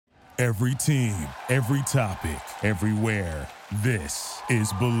Every team, every topic, everywhere. This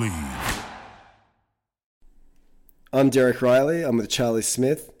is Believe. I'm Derek Riley, I'm with Charlie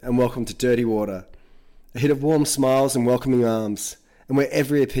Smith, and welcome to Dirty Water, a hit of warm smiles and welcoming arms, and where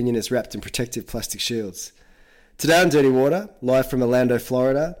every opinion is wrapped in protective plastic shields. Today on Dirty Water, live from Orlando,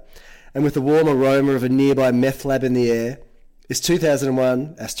 Florida, and with the warm aroma of a nearby meth lab in the air, is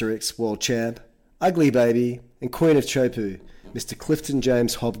 2001 Asterix world champ, ugly baby, and queen of Chopu, Mr. Clifton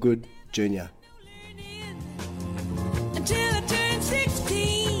James Hobgood Jr. Until I turned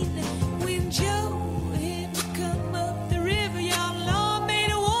 16, when Joe had to come up the river, y'all, Lord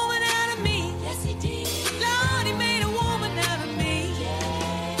made a woman out of me. Yes, he did. Lord, he made a woman out of me.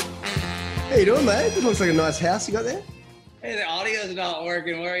 How you doing, mate? It looks like a nice house you got there. Hey, the audio's not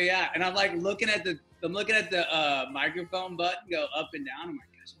working. Where are you at? And I'm like looking at the microphone button go up and down. I'm like,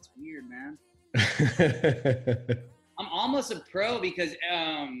 gosh, it's weird, man. I'm almost a pro because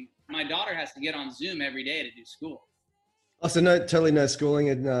my daughter has to get on Zoom every day to do school. Oh, so totally no schooling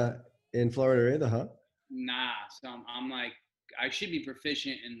in Florida either, huh? Nah, so I'm like, I should be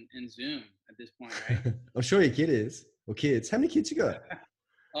proficient in Zoom at this point, right? I'm sure your kid is. Or kids. How many kids you got?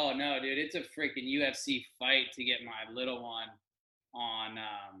 Oh no, dude, it's a freaking UFC fight to get my little one on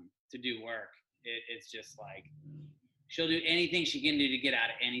to do work. It's just like she'll do anything she can do to get out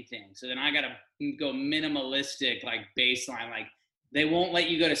of anything. So then I gotta go minimalistic, like baseline. Like they won't let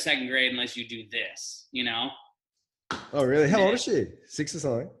you go to second grade unless you do this, you know? Oh, really? How old is she? 6 or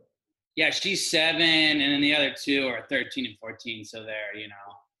something? Yeah, she's 7, and then the other 2 are 13 and 14. So they're,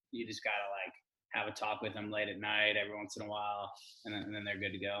 you just gotta like have a talk with them late at night every once in a while, and then they're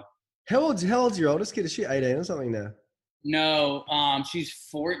good to go. How old's your oldest kid? Is she 18 or something now? No, she's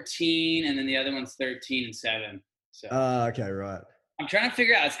 14, and then the other one's 13 and 7. So okay, right. I'm trying to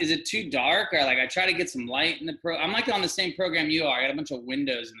figure out, is it too dark, or like I try to get some light in the I'm like on the same program you are. I got a bunch of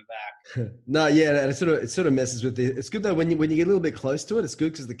windows in the back. No, yeah, and it sort of messes with it's good though when you get a little bit close to it. It's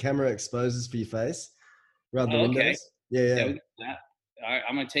good because the camera exposes for your face rather than windows. Yeah. We got that. All right,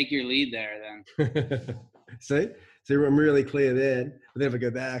 I'm gonna take your lead there then. See, I'm really clear then. But then if I go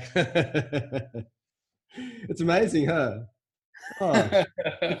back, it's amazing, huh? Oh, I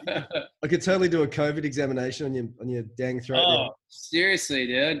could totally do a COVID examination on your dang throat. Oh, seriously,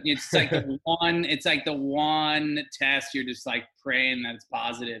 dude. It's like the one test you're just like praying that it's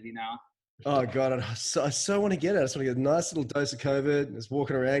positive, you know? Oh God, I so want to get it. I just want to get a nice little dose of COVID, just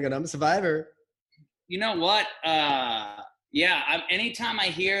walking around going, I'm a survivor. You know what? Anytime I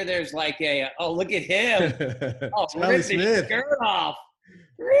hear there's like look at him. Oh, Charlie rip Smith. his shirt off.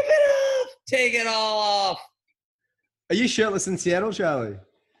 Rip it off. Take it all off. Are you shirtless in Seattle, Charlie?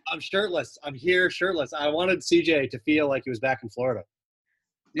 I'm shirtless. I'm here shirtless. I wanted CJ to feel like he was back in Florida.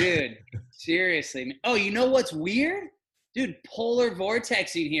 Dude, seriously. Oh, you know what's weird? Dude, polar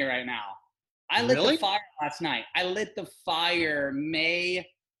vortexing here right now. I lit the fire last night. I lit the fire May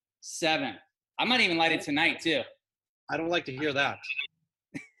 7th. I might even light it tonight, too. I don't like to hear that.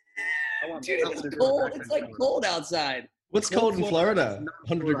 Dude, it's cold. It's like cold outside. What's cold in Florida?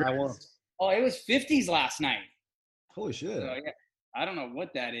 100 degrees. Oh, it was 50s last night. Holy shit. So, yeah, I don't know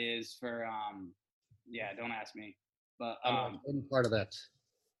what that is for, don't ask me. But, I'm part of that.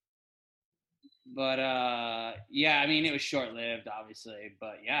 But, I mean, it was short-lived, obviously.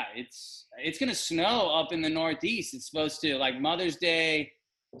 But, yeah, it's going to snow up in the Northeast. It's supposed to, like, Mother's Day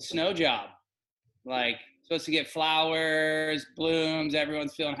snow job. Like, supposed to get flowers, blooms,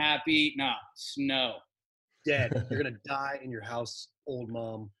 everyone's feeling happy. No, snow. Dead. You're going to die in your house, old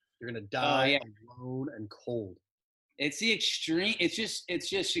mom. You're going to die alone and cold. It's the extreme. It's just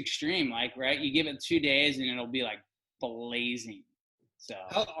extreme. Like, right? You give it 2 days and it'll be like blazing. So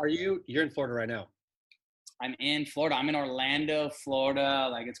how are you? You're in Florida right now. I'm in Florida. I'm in Orlando, Florida.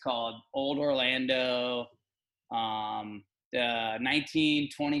 Like it's called Old Orlando. The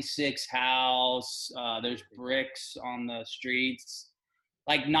 1926 house. There's bricks on the streets.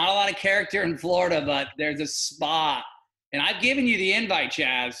 Like not a lot of character in Florida, but there's a spot. And I've given you the invite,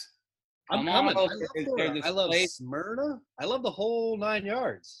 Chaz. I'm coming. I love Smyrna. I love the whole 9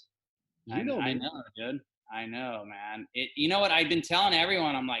 yards. I know, dude. I know, man. You know what? I've been telling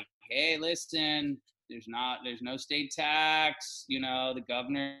everyone. I'm like, hey, listen. There's no state tax. You know, the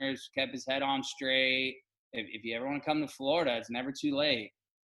governor's kept his head on straight. If you ever want to come to Florida, it's never too late.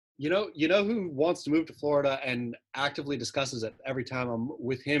 You know who wants to move to Florida and actively discusses it every time I'm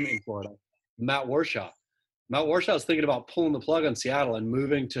with him in Florida? Matt Warshaw. Matt Warshaw is thinking about pulling the plug on Seattle and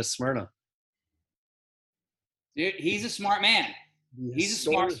moving to Smyrna. Dude, he's a smart man. He's a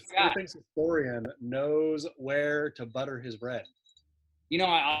smart guy. Historian knows where to butter his bread. You know,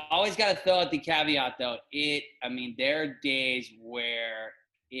 I always got to throw out the caveat, though. There are days where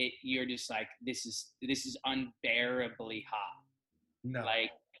you're just like, this is unbearably hot. No.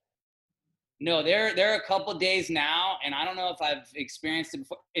 Like, no, there are a couple days now, and I don't know if I've experienced it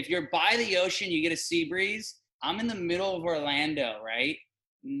before. If you're by the ocean, you get a sea breeze. I'm in the middle of Orlando, right?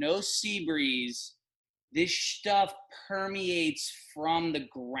 No sea breeze. This stuff permeates from the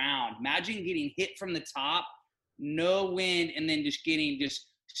ground. Imagine getting hit from the top, no wind, and then just getting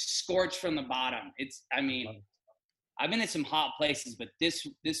scorched from the bottom. I mean, I've been in some hot places, but this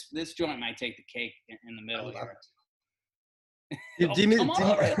joint might take the cake in the middle here. Do you Come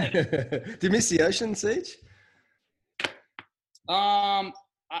on. do you miss the ocean, Siege?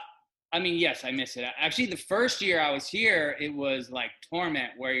 I mean, yes, I miss it. Actually, the first year I was here, it was like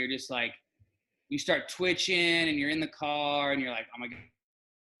torment, where you're just like, you start twitching and you're in the car and you're like, oh my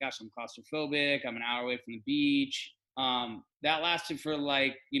gosh, I'm claustrophobic. I'm an hour away from the beach. That lasted for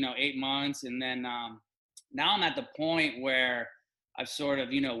like, 8 months. And then now I'm at the point where I've sort of,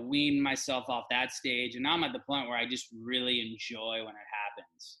 weaned myself off that stage. And now I'm at the point where I just really enjoy when it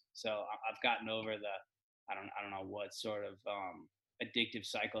happens. So I've gotten over I don't know what sort of addictive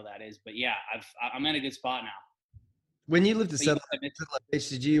cycle that is. But yeah, I'm in a good spot now. When you lived at But Satellite Beach,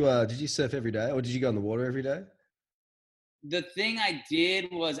 did you surf every day, or did you go in the water every day? The thing I did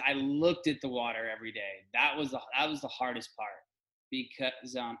was I looked at the water every day. That was the hardest part,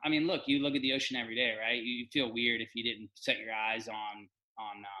 because I mean, look, you look at the ocean every day, right? You feel weird if you didn't set your eyes on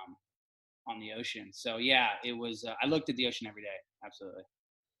the ocean. So yeah, it was. I looked at the ocean every day. Absolutely.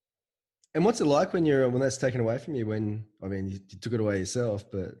 And what's it like when that's taken away from you? You took it away yourself,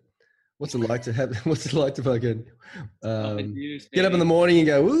 but what's it like to have? What's it like to fucking get up in the morning and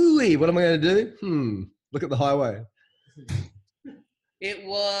go, "Ooh, what am I going to do? Look at the highway." It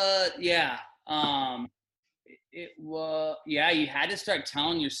was, yeah. It was, yeah. You had to start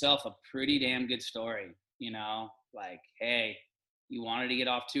telling yourself a pretty damn good story. Like, hey, you wanted to get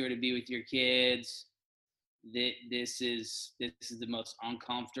off tour to be with your kids. This is the most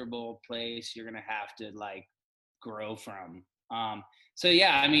uncomfortable place you're gonna have to like grow from. So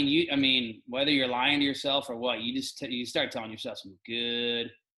yeah, I mean, whether you're lying to yourself or what, you start telling yourself some good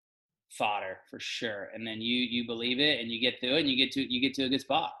fodder for sure, and then you believe it and you get through it and you get to a good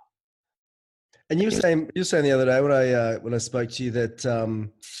spot. And you were saying the other day when I spoke to you that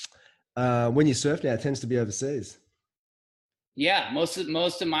when you surf now, it tends to be overseas. Yeah, most of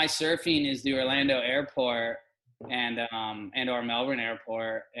my surfing is the Orlando airport and or Melbourne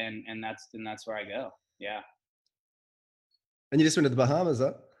airport, and that's where I go. Yeah. And you just went to the Bahamas,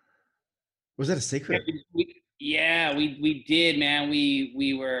 huh? Was that a secret? We did, man.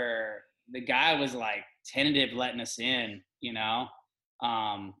 We were, the guy was like tentative letting us in,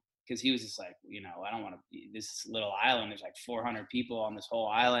 because he was just like, I don't want to be this little island. There's like 400 people on this whole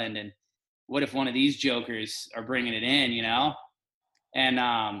island, and what if one of these jokers are bringing it in,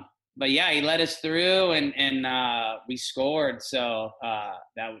 And but yeah, he let us through, and we scored. So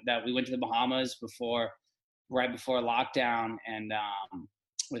that we went to the Bahamas right before lockdown, and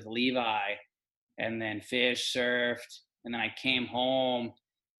with Levi, and then fish, surfed, and then I came home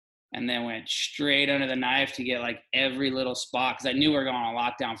and then went straight under the knife to get like every little spot, because I knew we were going on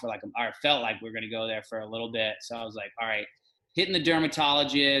lockdown for or felt like we were going to go there for a little bit. So I was like, all right, hitting the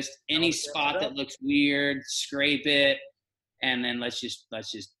dermatologist, any spot that looks weird, scrape it, and then let's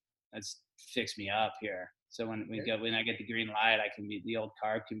fix me up here. So when I get the green light, the old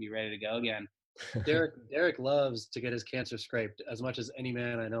carb can be ready to go again. Derek loves to get his cancer scraped as much as any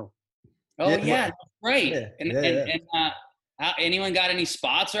man I know. Oh yeah, that's right. Yeah, And anyone got any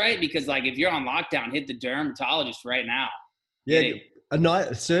spots, right? Because like if you're on lockdown, hit the dermatologist right now. Yeah, a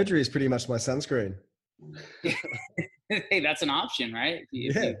night surgery is pretty much my sunscreen. Hey, that's an option, right?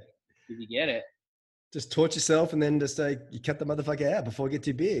 If you get it. Just torch yourself and then just you cut the motherfucker out before it get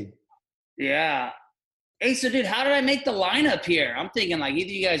too big. Yeah. Hey, so dude, how did I make the lineup here? I'm thinking like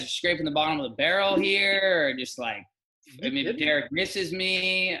either you guys are scraping the bottom of the barrel here, or just like, maybe Derek misses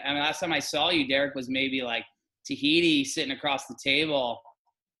me. I mean, last time I saw you, Derek was maybe like Tahiti sitting across the table.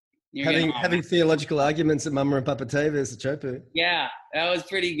 Having theological arguments at Mama and Papa Tavis at Chopu. Yeah, that was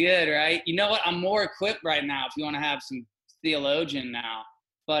pretty good, right? You know what? I'm more equipped right now if you want to have some theologian now.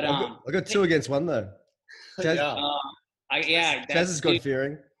 But I got 2 against 1 though. Chaz, Chaz is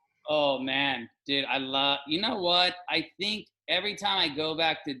God-fearing. Oh man, dude, you know what? I think every time I go,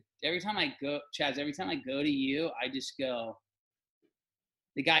 Chaz, every time I go to you, I just go,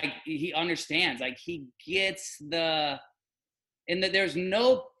 the guy, he understands, like he gets there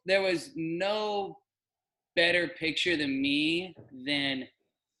was no better picture than me than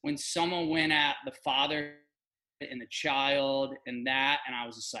when someone went at the father and the child and I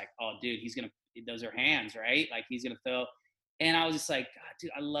was just like, oh dude, those are hands, right? Like he's going to throw. And I was just like, God,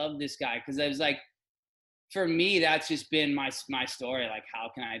 dude, I love this guy. Cause I was like, for me, that's just been my story. Like, how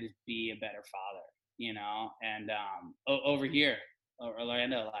can I just be a better father, you know? And over here,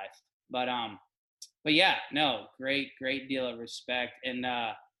 Orlando life. But yeah, no, great deal of respect. And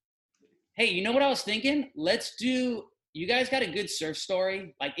hey, you know what I was thinking? You guys got a good surf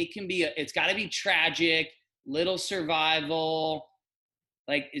story. Like, it's got to be tragic, little survival.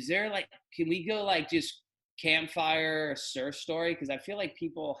 Like, is there like, can we go like just campfire surf story? Because I feel like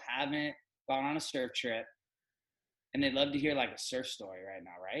people haven't gone on a surf trip. And they'd love to hear like a surf story right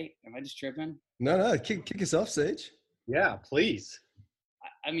now, right? Am I just tripping? No, kick us off, Siege. Yeah, please.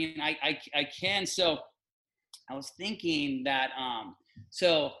 I mean, I can. So I was thinking that,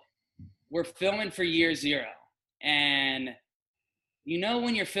 so we're filming for year 0. And you know,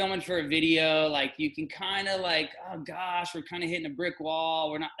 when you're filming for a video, like you can kind of like, oh gosh, we're kind of hitting a brick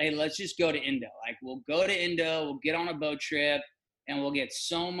wall. Hey, let's just go to Indo. Like, we'll go to Indo, we'll get on a boat trip, and we'll get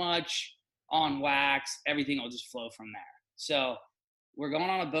so much on wax, everything will just flow from there. So we're going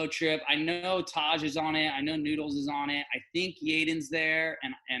on a boat trip. I know Taj is on it. I know Noodles is on it. I think Yaden's there,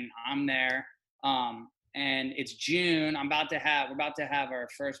 and I'm there. And it's June. We're about to have our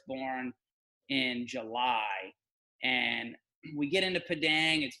firstborn in July, and we get into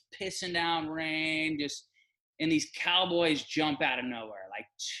Padang. It's pissing down rain, and these cowboys jump out of nowhere, like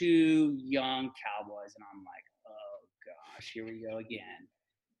 2 young cowboys, and I'm like, oh gosh, here we go again.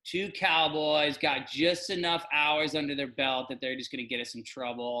 2 cowboys got just enough hours under their belt that they're just going to get us in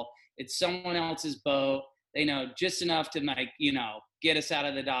trouble. It's someone else's boat. They know just enough to, like, you know, get us out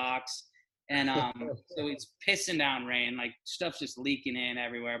of the docks. And so it's pissing down rain, like stuff's just leaking in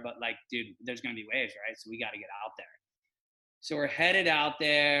everywhere. But like, dude, there's going to be waves, right? So we got to get out there. So we're headed out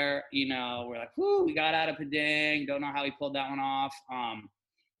there, you know, we're like, whoo, we got out of Padang. Don't know how we pulled that one off.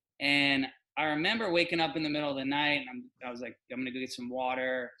 And I remember waking up in the middle of the night, and I was like, I'm going to go get some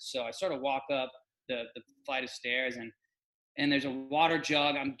water. So I sort of walk up the flight of stairs, and there's a water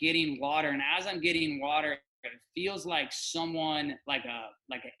jug. I'm getting water. And as I'm getting water, it feels like someone, like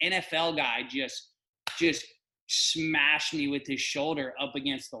an NFL guy just smashed me with his shoulder up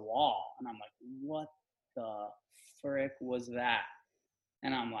against the wall. And I'm like, what the frick was that?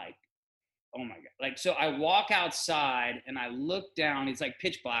 And I'm like, oh my God. Like, so I walk outside and I look down. It's like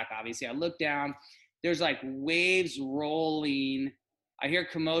pitch black, obviously. I look down. There's like waves rolling. I hear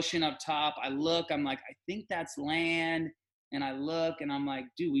commotion up top. I look. I'm like, I think that's land. And I look and I'm like,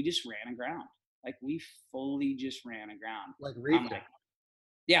 dude, we just ran aground. Like, we fully just ran aground. Like reefed it.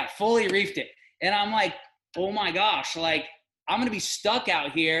 Yeah, fully reefed it. And I'm like, oh my gosh, like, I'm going to be stuck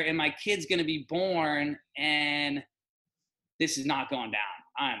out here and my kid's going to be born and this is not going down.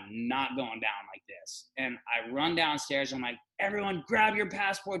 I'm not going down like this. And I run downstairs. I'm like, everyone grab your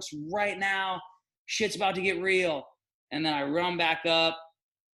passports right now. Shit's about to get real. And then I run back up.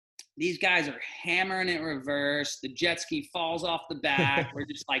 These guys are hammering it reverse. The jet ski falls off the back. We're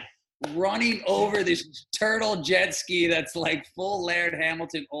just like running over this turtle jet ski that's like full Laird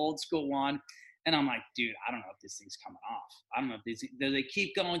Hamilton old school one. And I'm like, dude, I don't know if this thing's coming off. I don't know if they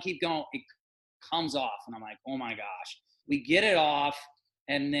keep going. It comes off. And I'm like, oh my gosh. We get it off.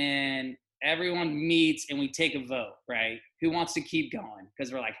 And then everyone meets and we take a vote, right? Who wants to keep going?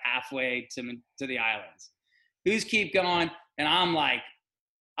 Because we're like halfway to the islands. Who's keep going? And I'm like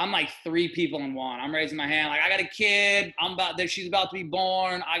 3 people in one. I'm raising my hand. Like, I got a kid. She's about to be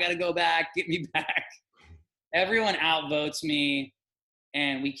born. I got to go back. Get me back. Everyone outvotes me.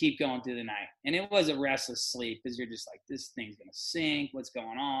 And we keep going through the night. And it was a restless sleep because you're just like, this thing's going to sink. What's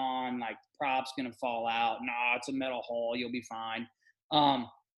going on? Like, the prop's going to fall out. Nah, it's a metal hole. You'll be fine.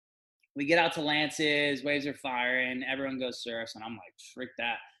 We get out to Lance's. Waves are firing. Everyone goes surfs. And I'm like, frick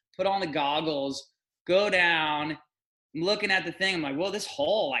that. Put on the goggles. Go down. I'm looking at the thing. I'm like, well, this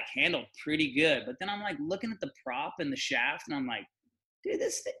hole, like, handled pretty good. But then I'm, like, looking at the prop and the shaft. And I'm like, dude,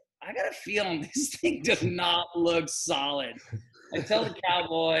 this thing, I got a feeling this thing does not look solid. I tell the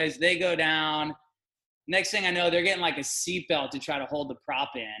cowboys, they go down. Next thing I know, they're getting like a seatbelt to try to hold the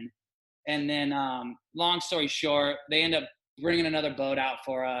prop in. And then, long story short, they end up bringing another boat out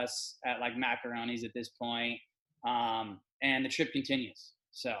for us at like Macaroni's at this point. And the trip continues.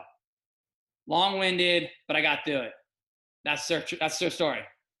 So long-winded, but I got through it. That's their story.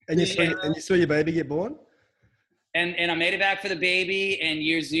 And you saw your baby get born? And I made it back for the baby, and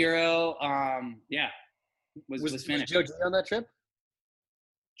year 0, was finished. Was Joe G on that trip?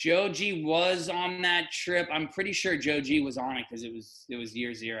 Joe G was on that trip. I'm pretty sure Joe G was on it because it was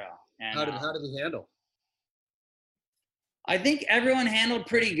year 0. And How did he handle? I think everyone handled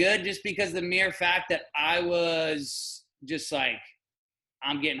pretty good, just because the mere fact that I was just like,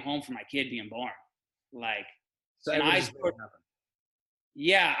 I'm getting home for my kid being born. Like, So and everybody I just made sort it happen.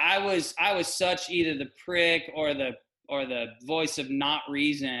 yeah, I was such either the prick or the voice of not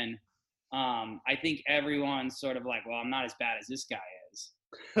reason. I think everyone's sort of like, well, I'm not as bad as this guy is.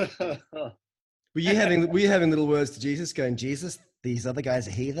 Were you having little words to Jesus, going, Jesus, these other guys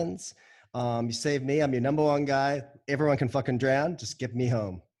are heathens. You saved me. I'm your number one guy. Everyone can fucking drown. Just get me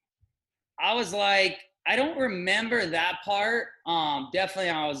home. I was like, I don't remember that part.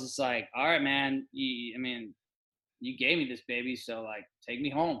 Definitely, I was just like, all right, man. You gave me this baby, so like, take me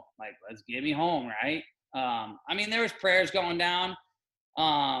home. Like, let's get me home, right? I mean, there was prayers going down.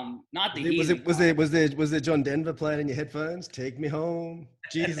 Not the heathen Was there John Denver playing in your headphones? Take me home,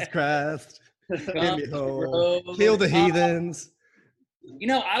 Jesus Christ. Get me home. Kill the heathens. You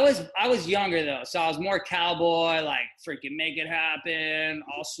know, I was younger though, so I was more cowboy, like freaking make it happen.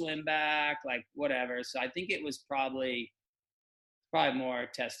 I'll swim back, like whatever. So I think it was probably more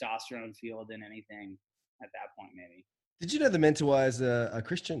testosterone fueled than anything at that point, maybe. Did you know the Mentawais are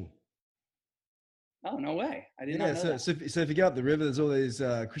Christian? Oh no way! I did Yeah, not know that. so if you go up the river, there's all these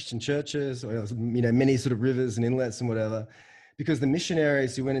Christian churches, or many sort of rivers and inlets and whatever, because the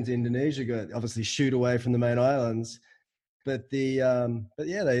missionaries who went into Indonesia got obviously shooed away from the main islands, but they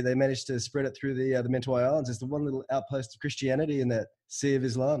managed to spread it through the Mentawai Islands. It's the one little outpost of Christianity in that sea of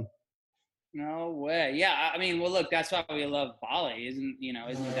Islam. No way! Yeah, I mean, well, look, that's why we love Bali, isn't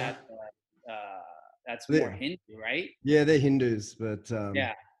that that's more Yeah. Hindu, right? Yeah, they're Hindus, but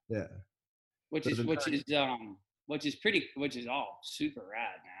Yeah. yeah. which But is the- which is all super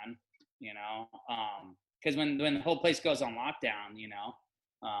rad, man. You know, because when the whole place goes on lockdown,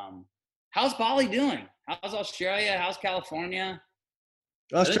 how's Bali doing? How's Australia? How's California?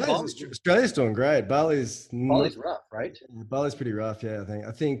 Australia's doing great. Bali's rough, right? Bali's pretty rough. Yeah,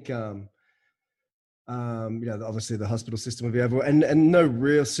 I think obviously the hospital system will be over, and no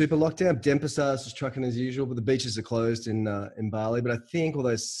real super lockdown. Denpasar's just trucking as usual, but the beaches are closed in Bali. But I think all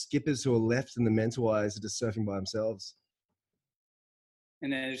those skippers who are left in the Mentawais are just surfing by themselves.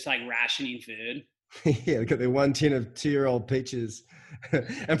 And then just like rationing food. Yeah, they got their 1 tin of 2-year-old peaches,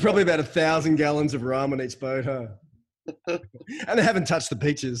 and probably about 1,000 gallons of rum on each boat, huh? And they haven't touched the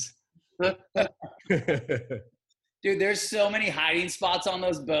peaches. Dude, there's so many hiding spots on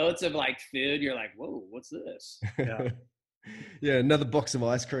those boats of like food. You're like, whoa, what's this? Yeah. Yeah, another box of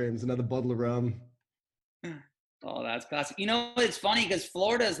ice creams, another bottle of rum. Oh, that's classic. You know, it's funny because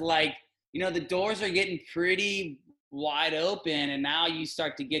Florida's like, the doors are getting pretty wide open, and now you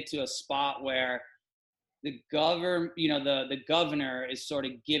start to get to a spot where the governor is sort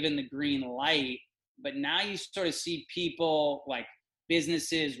of given the green light, but now you sort of see people like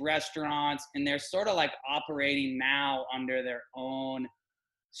businesses, restaurants, and they're sort of like operating now under their own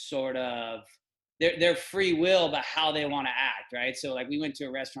sort of their free will about how they want to act, right? So like we went to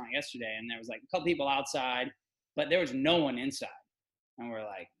a restaurant yesterday and there was like a couple people outside, but there was no one inside. And we're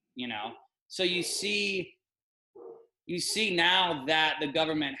like, so you see now that the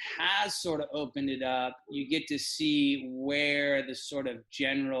government has sort of opened it up, you get to see where the sort of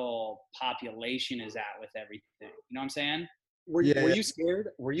general population is at with everything. You know what I'm saying? Were you scared?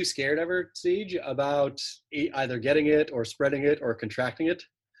 Were you scared ever, Siege, about either getting it or spreading it or contracting it?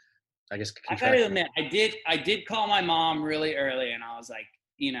 I guess. I gotta admit, I did call my mom really early, and I was like,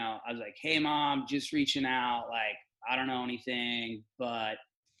 hey mom, just reaching out. Like, I don't know anything, but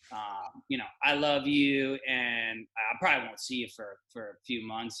I love you, and I probably won't see you for a few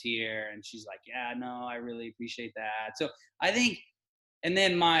months here. And she's like, yeah, no, I really appreciate that. So I think, and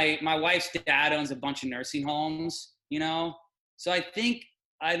then my wife's dad owns a bunch of nursing homes, So I think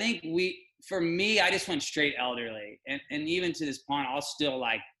for me, I just went straight elderly, and even to this point, I'll still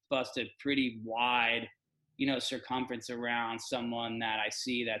like bust a pretty wide, circumference around someone that I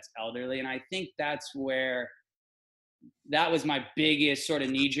see that's elderly. And I think that was my biggest sort of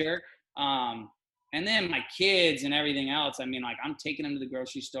knee jerk. And then my kids and everything else, I mean, like I'm taking them to the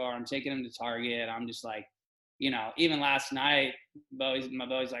grocery store, I'm taking them to Target. I'm just like, even last night, my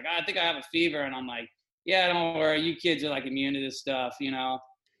Bowie's like, I think I have a fever. And I'm like, yeah, don't worry. You kids are like immune to this stuff, I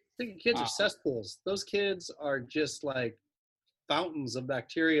think kids are cesspools. Those kids are just like fountains of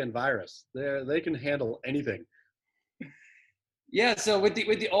bacteria and virus. They can handle anything. Yeah. So with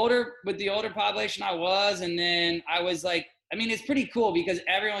the older population, and then I was like, I mean, it's pretty cool because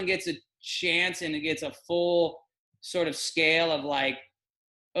everyone gets a chance and it gets a full sort of scale of like,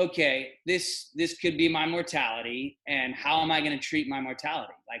 okay, this could be my mortality, and how am I going to treat my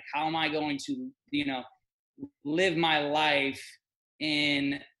mortality? Like, how am I going to, live my life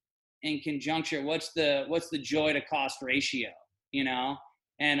in conjuncture? What's the joy to cost ratio,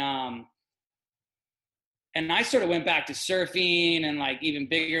 And And I sort of went back to surfing and like even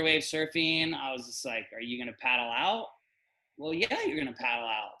bigger wave surfing. I was just like, are you going to paddle out? Well, yeah, you're going to paddle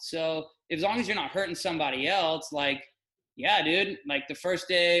out. So as long as you're not hurting somebody else, like, yeah, dude, like the first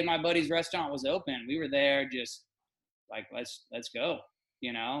day my buddy's restaurant was open, we were there just like, let's go,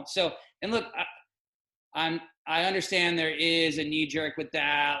 you know? So, and look, I understand there is a knee jerk with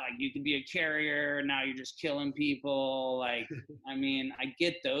that. Like you could be a carrier. Now you're just killing people. Like, I mean, I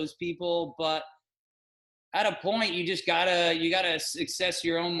get those people, but at a point you gotta assess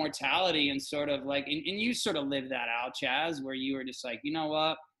your own mortality and sort of like, and you sort of live that out, Chaz, where you were just like, you know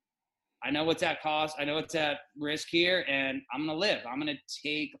what? I know what's at cost. I know what's at risk here, and I'm going to live. I'm going to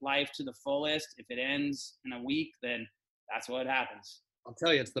take life to the fullest. If it ends in a week, then that's what happens. I'll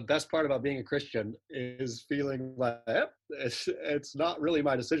tell you, it's the best part about being a Christian is feeling like it's not really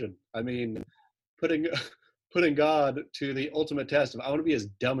my decision. I mean, putting God to the ultimate test of I want to be as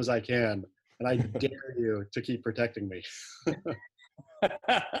dumb as I can, and I dare you to keep protecting me.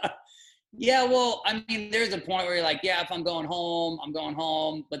 Yeah, well, I mean, there's a point where you're like, yeah, if I'm going home, I'm going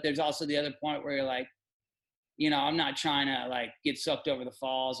home. But there's also the other point where you're like, you know, I'm not trying to like get sucked over the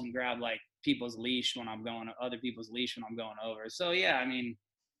falls and grab like people's leash when I'm going, other people's leash when I'm going over. So yeah, I mean,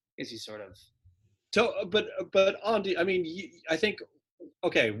 I guess you sort of. So, but Andy, I mean, I think,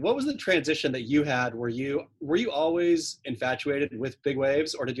 okay, what was the transition that you had? Were you always infatuated with big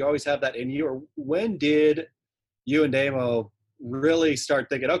waves, or did you always have that in you? Or when did you and Damo really start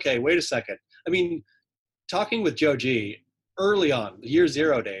thinking, okay, wait a second? I mean, talking with Joe G early on, year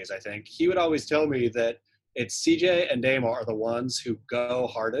zero days, I think, he would always tell me that it's CJ and Damo are the ones who go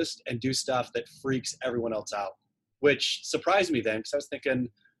hardest and do stuff that freaks everyone else out, which surprised me then, because I was thinking,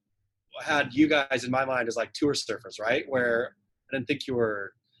 I had you guys in my mind as like tour surfers, right? Where I didn't think you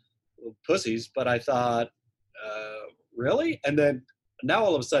were pussies, but I thought, really? And then now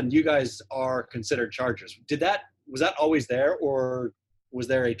all of a sudden you guys are considered chargers. Was that always there, or was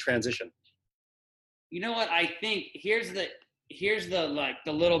there a transition? You know what? I think here's the like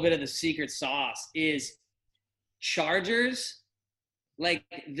the little bit of the secret sauce is chargers, like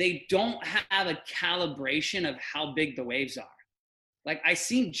they don't have a calibration of how big the waves are. Like I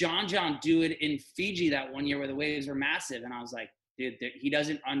seen John do it in Fiji that one year where the waves were massive, and I was like, dude, he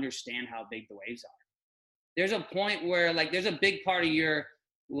doesn't understand how big the waves are. There's a point where like there's a big part of your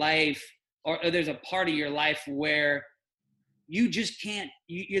life, or there's a part of your life where you just can't.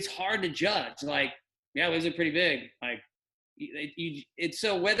 It's hard to judge. Like, yeah, waves are pretty big. Like, it's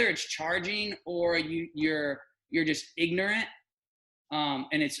so whether it's charging or you're just ignorant. And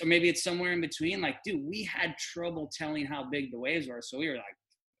or maybe it's somewhere in between. Like, dude, we had trouble telling how big the waves were. So we were like,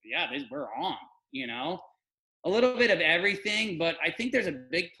 yeah, we're on, you know, a little bit of everything. But I think there's a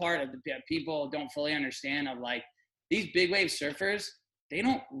big part of that people don't fully understand of like these big wave surfers, they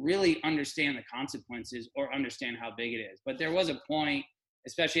don't really understand the consequences or understand how big it is. But there was a point,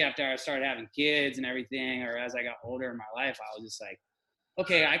 especially after I started having kids and everything, or as I got older in my life, I was just like,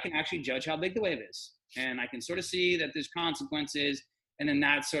 okay, I can actually judge how big the wave is. And I can sort of see that there's consequences. And then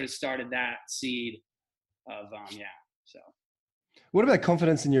that sort of started that seed of, so. What about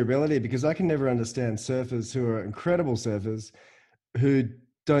confidence in your ability? Because I can never understand surfers who are incredible surfers who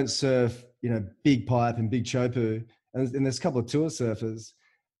don't surf, you know, big pipe and big chopu. And there's a couple of tour surfers.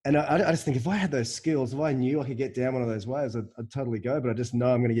 And I just think if I had those skills, if I knew I could get down one of those waves, I'd totally go. But I just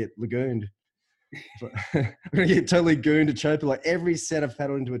know I'm going to get lagooned. I'm going to get totally gooned to chopu. Like every set I've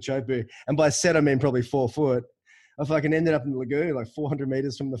paddled into a chopu. And by set, I mean probably 4 foot. I fucking ended up in the lagoon like 400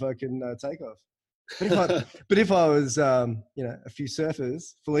 meters from the fucking takeoff. But if I was, you know, a few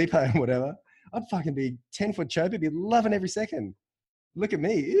surfers, Felipe and whatever, I'd fucking be 10-foot chopu, be loving every second. Look at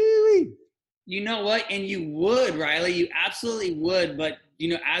me. Ooh-wee. You know what? And you would, Riley. You absolutely would. But, you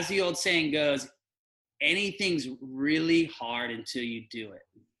know, as the old saying goes, anything's really hard until you do it,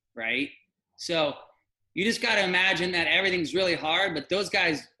 right? So you just got to imagine that everything's really hard, but those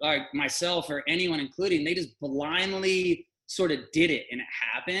guys, like myself or anyone including, they just blindly sort of did it and it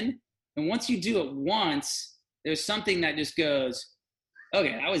happened. And once you do it once, there's something that just goes,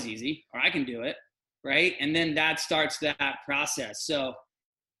 okay, that was easy, or I can do it, right? And then that starts that process. So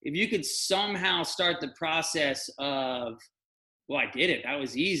if you could somehow start the process of, well, I did it, that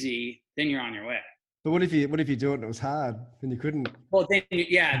was easy, then you're on your way. But what if you do it and it was hard? Then you couldn't. Well, then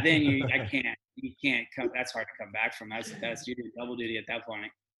I can't. You can't come. That's hard to come back from. That's you do double duty at that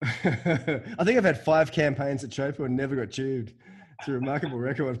point. I think I've had 5 campaigns at Chopu and never got tubed. It's a remarkable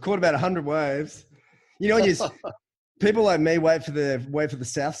record. I've caught about 100 waves. You know, people like me wait for the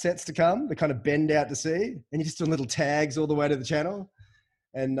south sets to come. They kind of bend out to sea, and you're just doing little tags all the way to the channel.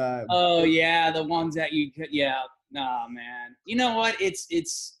 And oh yeah, the ones that you could. Yeah, no man. You know what? It's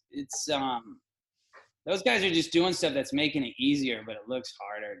those guys are just doing stuff that's making it easier, but it looks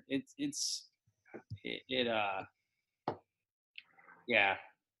harder. Yeah.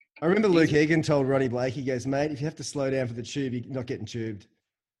 I remember Luke Egan told Ronnie Blake, he goes, mate, if you have to slow down for the tube, you're not getting tubed.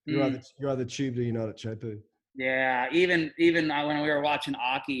 You're either tubed or you're not at Chopu. Yeah, even when we were watching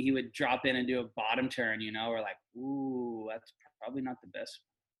Aki, he would drop in and do a bottom turn. We're like, ooh, that's probably not the best,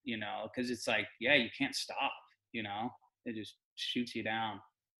 because it's like, yeah, you can't stop. It just shoots you down.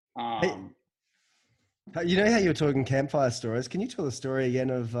 Hey, you know how you were talking campfire stories? Can you tell the story again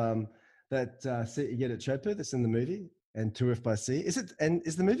of that seat you get at Chopu that's in the movie? And Tuif by Sea. Is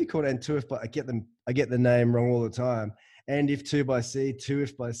the movie called And Tuif by? I get the name wrong all the time. And If Two by Sea,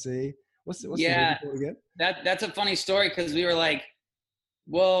 Tuif by Sea. What's the movie called again? That's a funny story because we were like,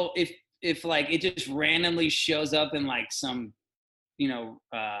 well, if like it just randomly shows up in like some,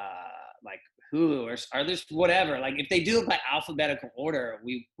 like Hulu or there's whatever. Like if they do it by alphabetical order,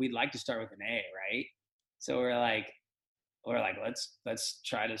 we'd like to start with an A, right? So we're like, let's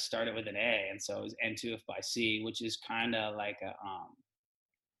try to start it with an A, and so it was And Tuif by Sea, which is kind of like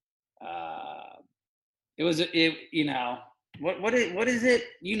what is it?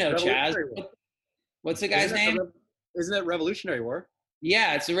 Chaz. What's the guy's name? Isn't it Revolutionary War?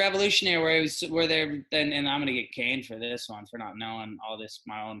 Yeah, it's a Revolutionary War. Where they're and I'm gonna get caned for this one for not knowing all this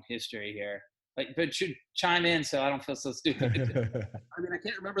my own history here. But should chime in so I don't feel so stupid. I mean, I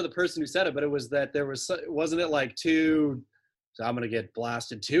can't remember the person who said it, but it was that wasn't it like two? So I'm going to get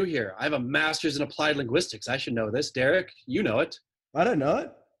blasted too here. I have a master's in applied linguistics. I should know this. Derek, you know it. I don't know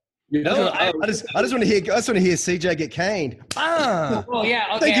it. You know it? I just want to hear CJ get caned. Ah! Oh yeah.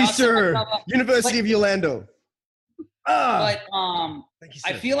 Okay, Thank you, sir. University of Orlando. Ah! But Thank you, sir.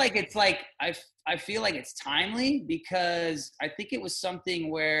 I feel like it's like I feel like it's timely because I think it was something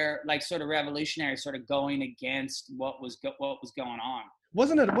where like sort of revolutionary, sort of going against what was going on.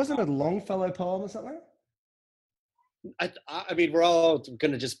 Wasn't it a Longfellow poem or something? I mean, we're all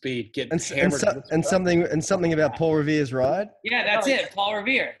going to just be getting hammered. And something about Paul Revere's Ride. Yeah, that's it. Paul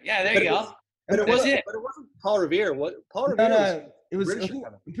Revere. Yeah, there you go. But it wasn't Paul Revere. Paul Revere? No, it was.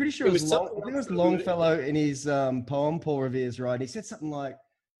 I'm pretty sure it was. I think it was Longfellow in his poem Paul Revere's Ride. He said something like,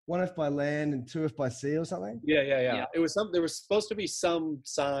 "One if by land and two if by sea" or something. Yeah. It was there was supposed to be some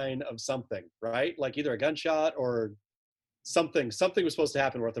sign of something, right? Like either a gunshot or something. Something was supposed to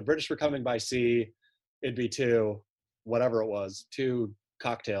happen where if the British were coming by sea, it'd be two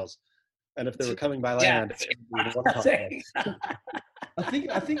cocktails, and if they were coming by land, it'd be one cocktail. I think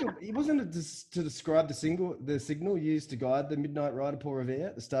it wasn't to describe the signal used to guide the midnight ride of Paul Revere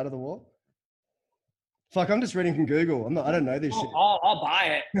at the start of the war. Fuck, I'm just reading from Google. I don't know this shit. I'll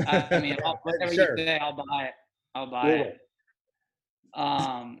buy it. I mean, whatever you say, I'll buy it. I'll buy it.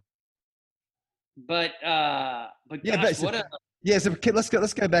 But gosh, so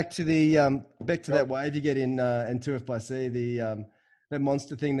let's go back to the back to that wave you get in And Tuif by Sea, that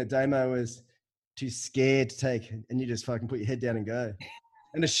monster thing that Damo was too scared to take, and you just fucking put your head down and go,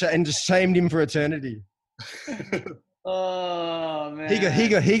 and just shamed him for eternity. Oh man,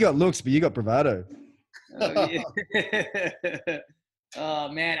 he got looks, but you got bravado. Oh, yeah. Oh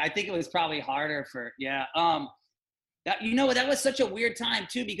man, I think it was probably harder for that was such a weird time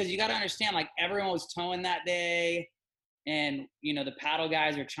too, because you got to understand, like everyone was towing that day, and the paddle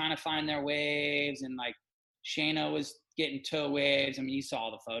guys were trying to find their waves, and like Shano was getting tow waves. I mean, you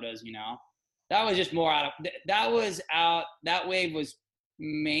saw the photos, that was just more that wave was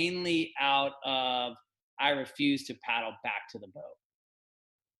mainly out of I refused to paddle back to the boat.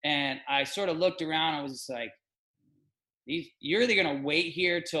 And I sort of looked around, I was just like, you're either going to wait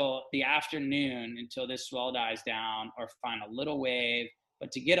here till the afternoon until this swell dies down or find a little wave,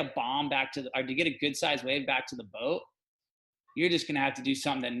 but to get a bomb or to get a good sized wave back to the boat, you're just going to have to do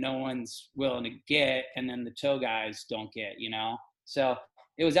something that no one's willing to get. And then the tow guys don't get, So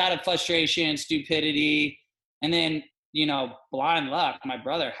it was out of frustration, stupidity. And then, blind luck, my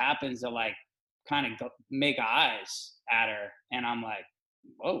brother happens to like kind of make eyes at her. And I'm like,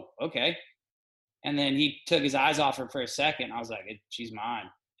 whoa, okay. And then he took his eyes off her for a second. I was like, she's mine.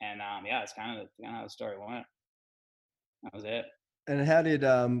 And it's kind of how the story went. That was it. And how did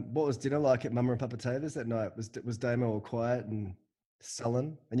what was dinner like at Mama and Papa Taylor's that night? Was Damo all quiet and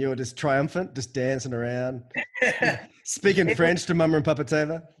sullen, and you were just triumphant, just dancing around, speaking French to Mama and Papa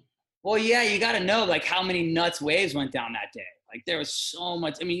Taylor? Well, yeah, you got to know like how many nuts waves went down that day. Like there was so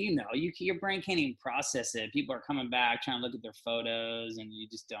much. I mean, your brain can't even process it. People are coming back trying to look at their photos, and you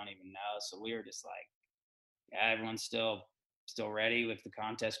just don't even know. So we were just like, yeah, everyone's still ready if the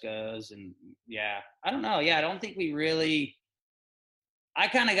contest goes, and I don't know. I don't think we really. I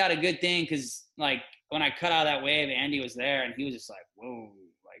kind of got a good thing because like when I cut out that wave, Andy was there, and he was just like, whoa,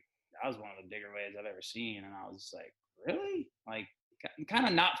 like that was one of the bigger waves I've ever seen. And I was just like, really? Like, kind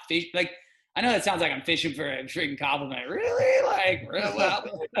of not fish. Like, I know that sounds like I'm fishing for a freaking compliment. Really? Like, real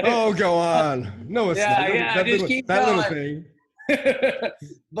well. Oh, go on. No, it's Yeah, not. yeah, That, just little, keep that little going. thing.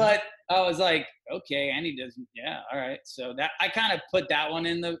 But I was like, okay, and he doesn't. Yeah, all right. So that I kind of put that one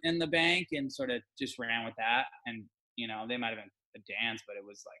in the bank and sort of just ran with that. And you know, they might have been a dance, but it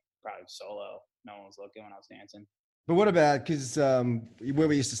was like probably solo. No one was looking when I was dancing. But what about, because where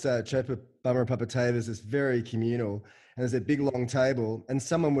we used to stay at Chopa, Bummer and Papa Tavis, it's very communal, and there's a big long table, and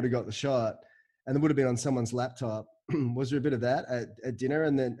someone would have got the shot, and it would have been on someone's laptop. Was there a bit of that at dinner,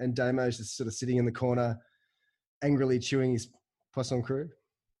 and Damo's just sort of sitting in the corner, angrily chewing his poisson cru?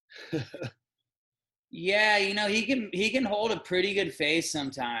 Yeah, you know, he can hold a pretty good face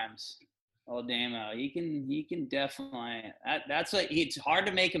sometimes. Old Damo, he can definitely. That's what it's hard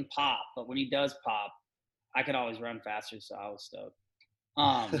to make him pop, but when he does pop, I could always run faster, so I was stoked.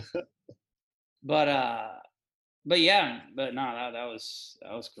 But yeah, but no, that was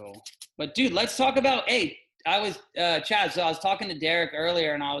cool. But dude, let's talk about. Hey, I was Chaz. So I was talking to Derek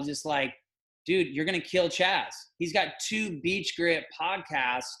earlier, and I was just like, dude, you're gonna kill Chaz. He's got 2 Beach Grit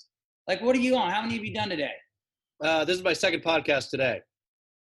podcasts. Like, what are you on? How many have you done today? This is my second podcast today.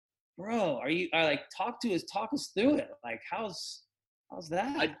 Bro, talk us through it. Like, how's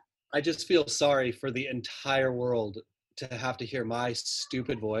that? I just feel sorry for the entire world to have to hear my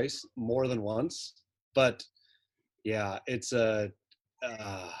stupid voice more than once. But yeah, it's I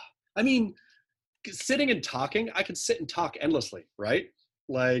mean, sitting and talking, I could sit and talk endlessly, right?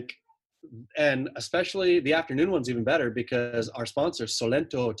 Like, and especially the afternoon one's even better because our sponsor,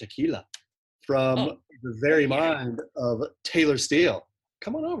 Solento Tequila, from the very mind of Taylor Steele.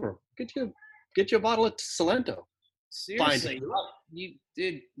 Come on over, get you a bottle of Solento. Seriously, you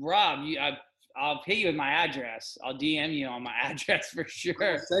did, Rob. I'll hit you with my address. I'll DM you on my address for sure.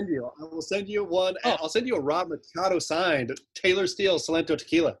 I will send you one. I'll send you a Rob Machado signed Taylor Steele Solento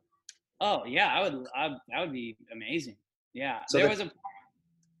Tequila. Oh yeah, that would be amazing. Yeah, so there was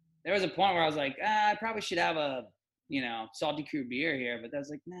a point where I was like, I probably should have a Salty Crew beer here, but I was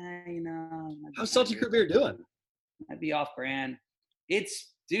like, nah, how's Salty Crew beer doing? I'd be off brand. It's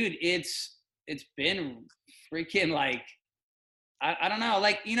been freaking like, I don't know.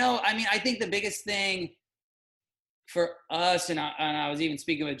 Like, I mean, I think the biggest thing for us, and I was even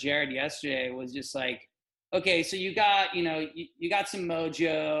speaking with Jared yesterday, was just like, okay, so you got, you got some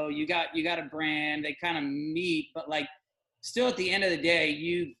mojo, you got a brand, they kind of meet, but like still at the end of the day,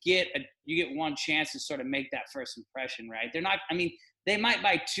 you get one chance to sort of make that first impression, right? They're not, I mean, they might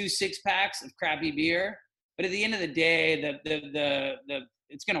buy 2 6-packs of crappy beer, but at the end of the day, the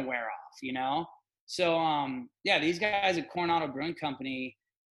it's going to wear off, So, yeah, these guys at Coronado Brewing Company,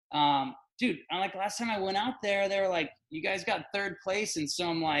 dude, like last time I went out there, they were like, you guys got 3rd place in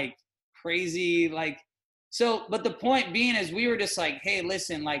some like crazy, like, so, but the point being is we were just like, hey,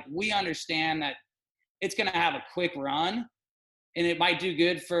 listen, like we understand that it's going to have a quick run and it might do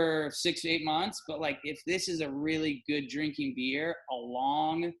good for 6 to 8 months. But like, if this is a really good drinking beer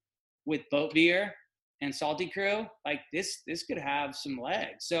along with boat beer and Salty Crew, like this could have some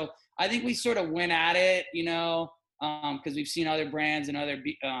legs. So I think we sort of went at it, because we've seen other brands and other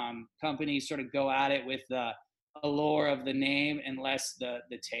companies sort of go at it with the allure of the name and less the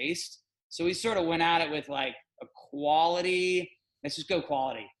taste. So we sort of went at it with like a quality. Let's just go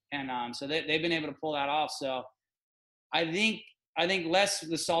quality, and so they've been able to pull that off. So I think less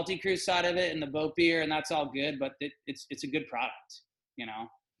the Salty Crew side of it and the boat beer, and that's all good. But it's a good product,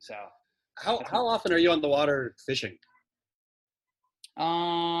 So how often are you on the water fishing?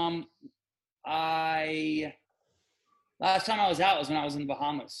 Last time I was out was when I was in the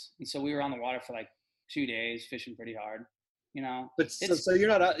Bahamas, and so we were on the water for like 2 days fishing pretty hard, But so you're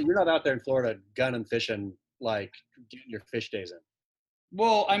not out there in Florida gunning fishing, like getting your fish days in.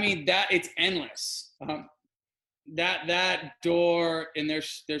 Well, I mean it's endless. That door, and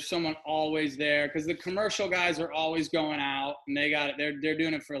there's someone always there because the commercial guys are always going out and they're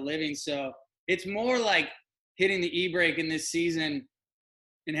doing it for a living. So it's more like hitting the e-brake in this season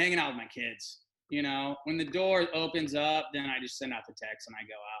and hanging out with my kids. When the door opens up, then I just send out the text and I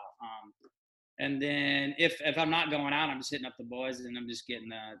go out. And then if I'm not going out, I'm just hitting up the boys and I'm just getting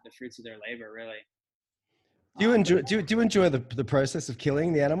the fruits of their labor, really. Do you enjoy the process of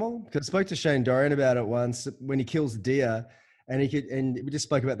killing the animal? Because I spoke to Shane Dorian about it once when he kills deer, and we just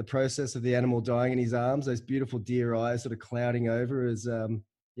spoke about the process of the animal dying in his arms, those beautiful deer eyes sort of clouding over as I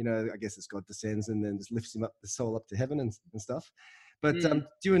guess as God descends and then just lifts the soul up to heaven and stuff. But do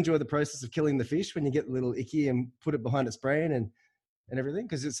you enjoy the process of killing the fish when you get a little icky and put it behind its brain and everything?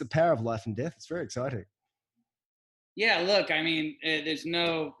 Because it's the power of life and death. It's very exciting. Yeah, look, I mean, there's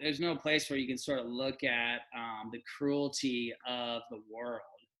no place where you can sort of look at the cruelty of the world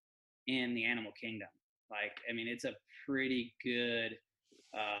in the animal kingdom. Like, I mean, uh, it's a pretty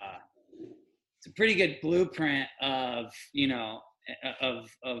good blueprint of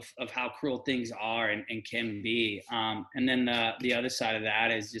of how cruel things are and can be. And then the other side of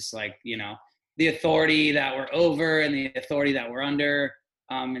that is just like the authority that we're over and the authority that we're under.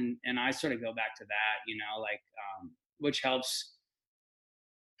 And I sort of go back to that, which helps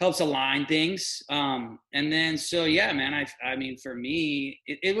align things. And then so yeah, man, I mean for me,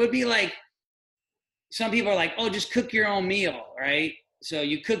 it would be like some people are like, oh, just cook your own meal, right? So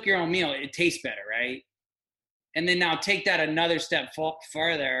you cook your own meal, it tastes better, right? And then now take that another step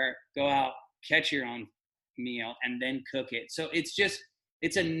further, go out, catch your own meal, and then cook it. So it's just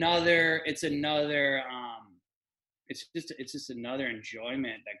another enjoyment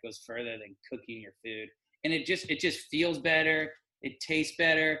that goes further than cooking your food. And it just feels better. It tastes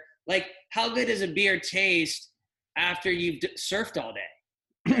better. Like, how good does a beer taste after you've surfed all day?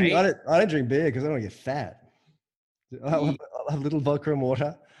 Right? I don't drink beer because I don't get fat. I'll have a little vodka and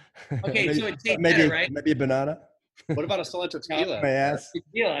water. Okay, maybe, so it tastes better, right? Maybe a banana. What about a Solento tequila? My ass.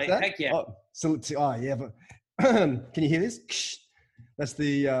 Tequila, heck yeah. Oh yeah, but can you hear this? That's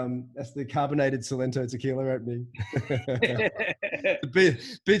the carbonated Solento tequila opening.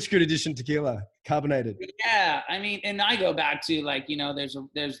 The Beach Good Edition tequila, carbonated. Yeah, I mean, and I go back to like there's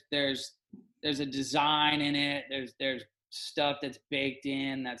a design in it. There's stuff that's baked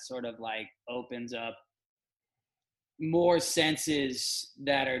in that sort of like opens up more senses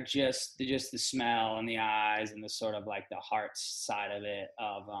that are just the smell and the eyes and the sort of like the heart side of it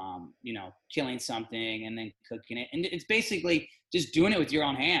of killing something and then cooking it. And it's basically just doing it with your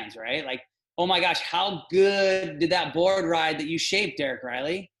own hands, right? Like, oh my gosh, how good did that board ride that you shaped, Derek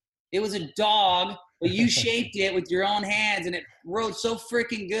Riley? It was a dog, but you shaped it with your own hands and it rode so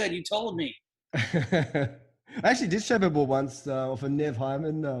freaking good. You told me. I actually did shape a board once off a Nev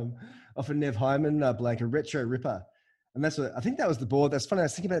Hyman blank, a Retro Ripper. And I think that was the board. That's funny. I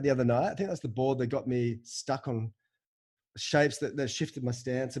was thinking about it the other night. I think that's the board that got me stuck on shapes that shifted my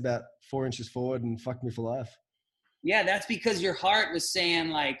stance about 4 inches forward and fucked me for life. Yeah, that's because your heart was saying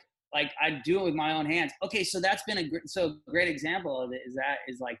like I do it with my own hands. Okay, so that's been a great example of it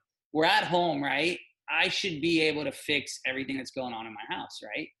is like we're at home, right? I should be able to fix everything that's going on in my house,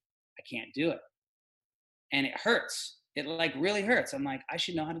 right? I can't do it. And it hurts. It like really hurts. I'm like, I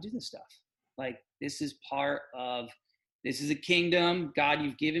should know how to do this stuff. Like this is a kingdom. God,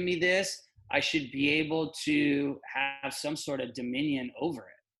 you've given me this. I should be able to have some sort of dominion over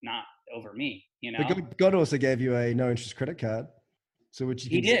it, not over me, But God also gave you a no interest credit card. So which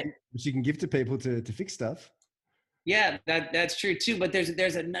you can give to people to fix stuff. Yeah, that's true too. But there's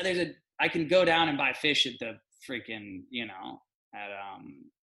I can go down and buy fish at the freaking,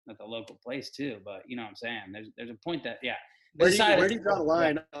 at the local place too. But you know what I'm saying? There's a point that, yeah. Where do you draw the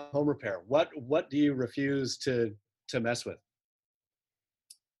line on home repair? What do you refuse to mess with?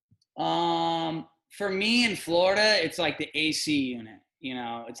 For me in Florida, it's like the AC unit.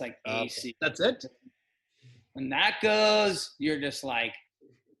 It's like AC. That's it. When that goes, you're just like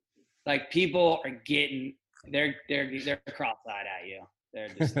people are getting they're cross-eyed at you. They're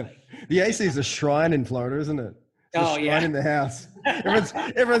just like the AC is a shrine in Florida, isn't it? It's a shrine in the house.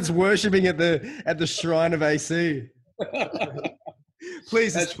 Everyone's worshiping at the shrine of AC.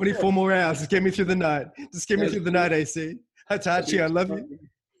 Please, it's 24 more hours. Just get me through the night. Just get me through the night, AC. Hitachi, I love you.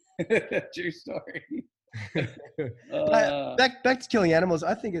 True story. Back to killing animals.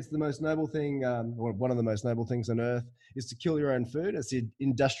 I think it's the most noble thing, or one of the most noble things on earth, is to kill your own food. It's the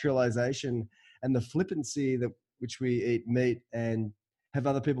industrialization and the flippancy which we eat meat and have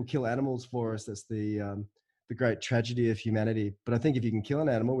other people kill animals for us. That's the great tragedy of humanity. But I think if you can kill an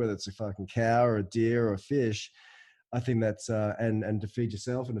animal, whether it's a fucking cow or a deer or a fish, I think that's and to feed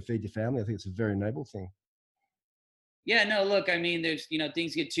yourself and to feed your family, I think it's a very noble thing. Yeah, no, look, I mean, there's,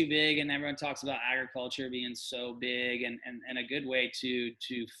 things get too big and everyone talks about agriculture being so big and a good way to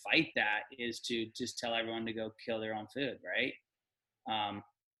fight that is to just tell everyone to go kill their own food, right?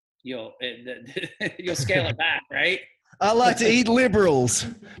 You'll scale it back, right? I like to eat liberals.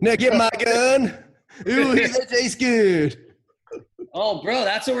 Now get my gun. Ooh, that tastes good. Oh, bro,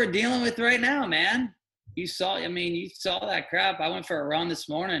 that's what we're dealing with right now, man. You saw that crap. I went for a run this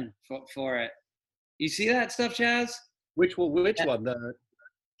morning for it. You see that stuff, Chaz? Which one? The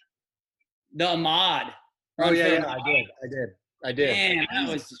Ahmad. Oh yeah, I did. Man, that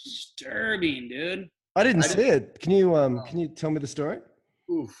was disturbing, dude. I didn't see it. Can you tell me the story?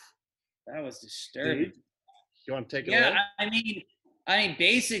 Oof. That was disturbing. You want to take it away? Yeah, I mean,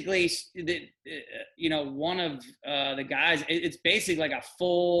 basically, one of the guys, it's basically like a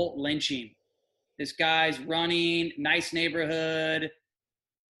full lynching. This guy's running, nice neighborhood,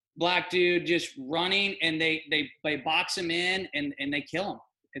 black dude just running, and they box him in and they kill him.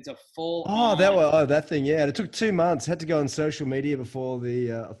 It's a full. That thing, yeah. And it took 2 months. Had to go on social media before the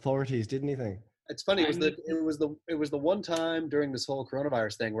authorities did anything. It's funny. It was the one time during this whole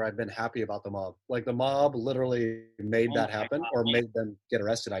coronavirus thing where I've been happy about the mob. Like the mob literally made that happen, or made them get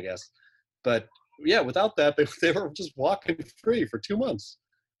arrested, I guess. But yeah, without that, they were just walking free for 2 months.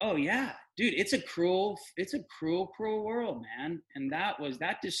 Oh yeah, dude, it's a cruel world, man. And that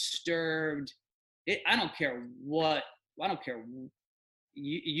disturbed it. I don't care.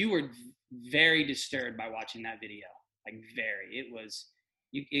 You were very disturbed by watching that video. Like very. It was.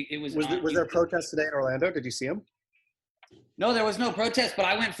 It was. Was there a protest today in Orlando? Did you see him? No, there was no protest. But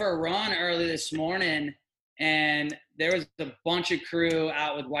I went for a run early this morning, and there was a bunch of crew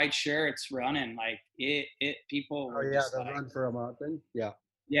out with white shirts running. Like people. Oh were yeah, just the like, run for a month thing. Yeah.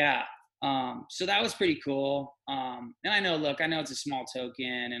 Yeah. So that was pretty cool. And I know it's a small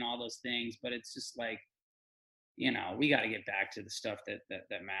token and all those things, but it's just like, we got to get back to the stuff that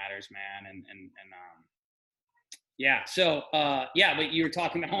matters, man. And yeah. So, but you were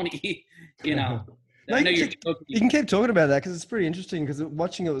talking about, No, I know you're joking. You can keep talking about that because it's pretty interesting, because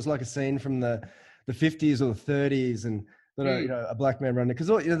watching it was like a scene from the 50s or the 30s, and a black man running. Because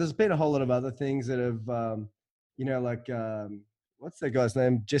there's been a whole lot of other things that have, what's that guy's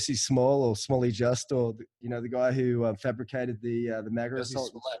name? Jesse Small or Smolly Just, or the guy who fabricated the magazine.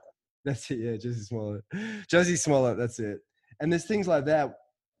 That's it, yeah, Jesse Smollett. Josie Smollett, that's it. And there's things like that,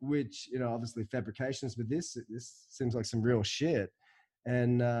 which obviously fabrications, but this seems like some real shit.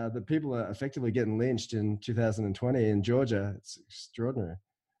 And the people are effectively getting lynched in 2020 in Georgia. It's extraordinary.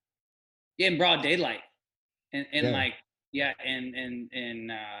 Yeah, in broad daylight, and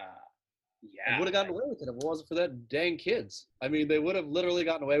I would have gotten away with it if it wasn't for that dang kids. I mean, they would have literally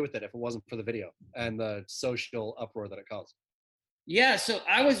gotten away with it if it wasn't for the video and the social uproar that it caused. Yeah, so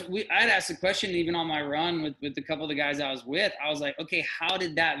I'd asked the question even on my run with a couple of the guys I was with. I was like, okay, how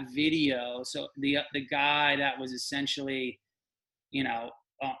did that video? So the guy that was essentially,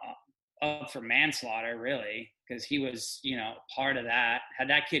 up for manslaughter, really, because he was, part of that. Had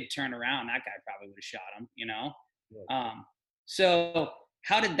that kid turned around, that guy probably would have shot him, Yeah. So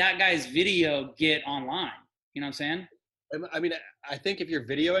how did that guy's video get online? You know what I'm saying? I mean, I think if you're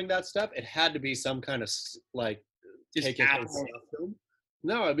videoing that stuff, it had to be some kind of like Just take it Apple. as film.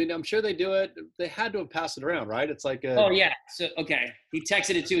 No, I mean, I'm sure they do it. They had to have passed it around, right? It's like Oh yeah. So okay, he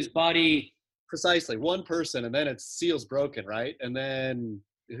texted it to his buddy. Precisely one person, and then its seal's broken, right? And then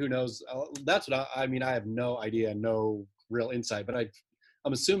who knows? That's what I mean. I have no idea, no real insight, but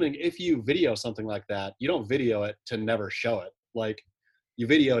I'm assuming if you video something like that, you don't video it to never show it. Like you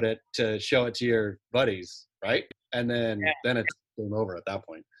videoed it to show it to your buddies, right? And then it's game over at that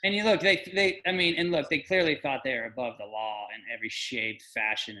point. And you look, they clearly thought they were above the law in every shape,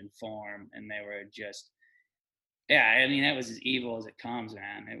 fashion, and form, and they were just, that was as evil as it comes,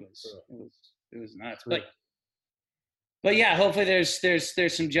 man. It was nuts. But yeah, hopefully there's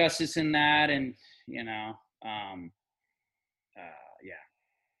some justice in that, and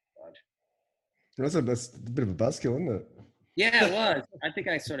That's a bit of a buzzkill, isn't it? Yeah, it was. I think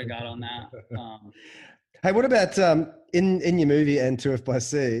I sort of got on that. Hey, what about in your movie N2F by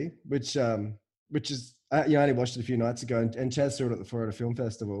C, which is I only watched it a few nights ago, and Chad saw it at the Florida Film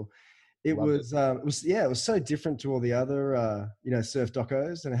Festival. It was so different to all the other surf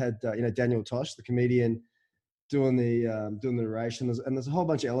docos, and it had Daniel Tosh, the comedian, doing the narration, there's a whole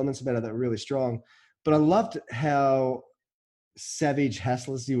bunch of elements about it that were really strong. But I loved how savage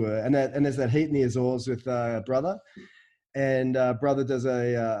hustlers you were, and there's that heat in the Azores with Brother. And Brother does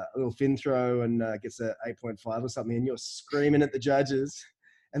a little fin throw and gets a 8.5 or something, and you're screaming at the judges,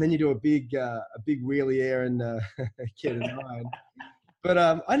 and then you do a big wheelie air and kid and nine. But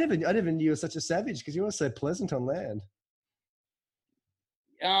I never knew you were such a savage, because you were so pleasant on land.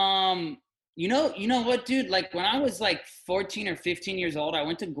 You know what, dude? Like when I was like 14 or 15 years old, I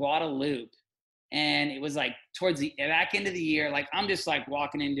went to Guadalupe, and it was like towards the back end of the year. Like I'm just like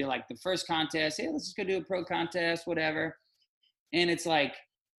walking into like the first contest. Hey, let's just go do a pro contest, whatever. And it's like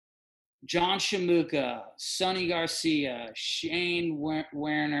John Shamuka, Sonny Garcia, Shane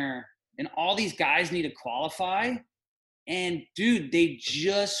Werner, and all these guys need to qualify. And dude, they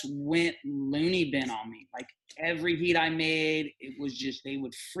just went loony bin on me. Like every heat I made, it was just, they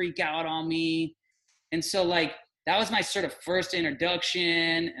would freak out on me. And so like, that was my sort of first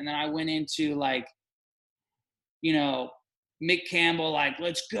introduction. And then I went into like, Mick Campbell, like,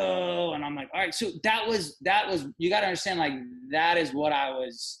 let's go. And I'm like, all right. So that was, you got to understand, like, that is what I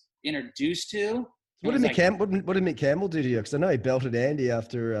was introduced to. What did Mick Campbell do to you? Because I know he belted Andy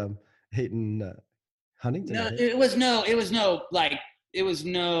after Heaton Huntington. No,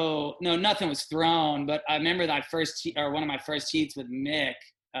 nothing was thrown. But I remember that one of my first heats with Mick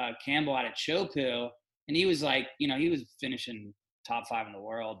Campbell out at Chopu, and he was like, you know, he was finishing top 5 in the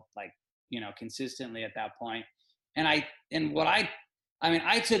world, like, you know, consistently at that point. And I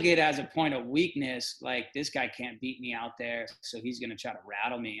took it as a point of weakness. Like, this guy can't beat me out there, so he's going to try to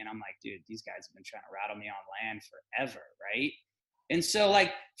rattle me. And I'm like, dude, these guys have been trying to rattle me on land forever, right? And so,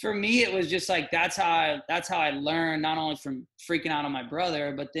 like, for me, it was just like, that's how I learned, not only from freaking out on my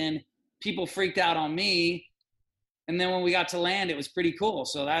brother, but then people freaked out on me. And then when we got to land, it was pretty cool.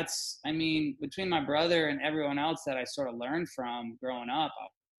 So between my brother and everyone else that I sort of learned from growing up,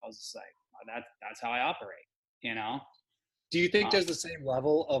 I was just like, oh, that's how I operate. You know, do you think there's the same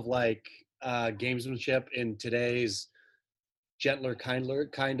level of like gamesmanship in today's gentler, kinder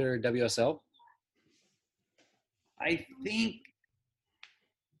WSL? I think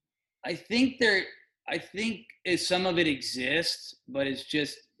some of it exists, but it's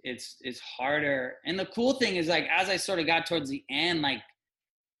just it's harder. And the cool thing is, like, as I sort of got towards the end, like,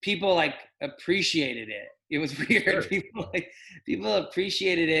 people like appreciated it. It was weird. Sure. People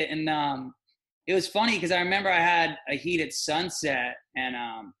appreciated it, and it was funny because I remember I had a heat at Sunset, and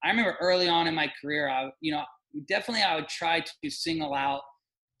I remember early on in my career, I would try to single out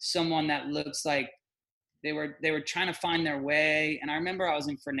someone that looks like they were trying to find their way. And I remember I was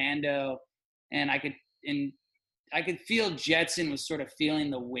in Fernando, and I could feel Jetson was sort of feeling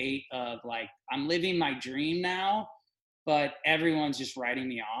the weight of, like, I'm living my dream now, but everyone's just writing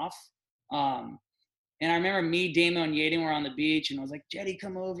me off. And I remember me, Damo, and Yaden were on the beach, and I was like, Jetty,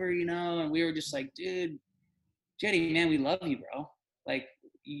 come over, you know? And we were just like, dude, Jetty, man, we love you, bro. Like,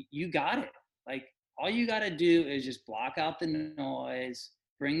 you got it. Like, all you got to do is just block out the noise,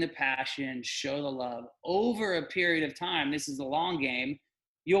 bring the passion, show the love. Over a period of time, this is the long game,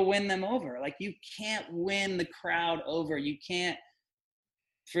 you'll win them over. Like, you can't win the crowd over. You can't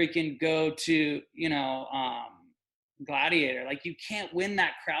freaking go to, you know, Gladiator. Like, you can't win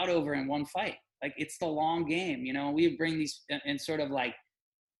that crowd over in one fight. Like, it's the long game, you know. We bring these and sort of like,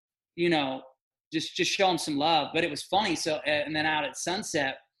 you know, just show them some love. But it was funny. So, and then out at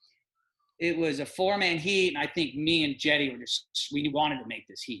Sunset, it was a 4-man heat, and I think me and Jetty we wanted to make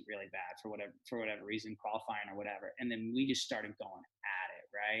this heat really bad for whatever reason, qualifying or whatever. And then we just started going at it,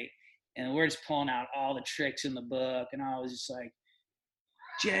 right? And we're just pulling out all the tricks in the book, and I was just like,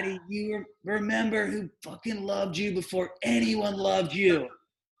 Jetty, you remember who fucking loved you before anyone loved you.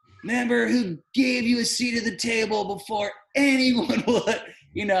 Remember who gave you a seat at the table before anyone would,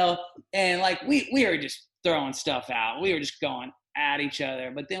 you know? And, like, we were just throwing stuff out. We were just going at each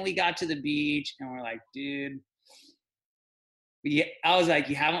other. But then we got to the beach, and we're like, dude, I was like,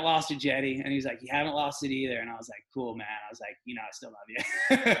 you haven't lost a Jetty. And he's like, you haven't lost it either. And I was like, cool, man. I was like, you know, I still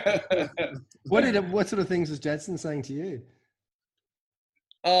love you. What sort of things was Jetson saying to you?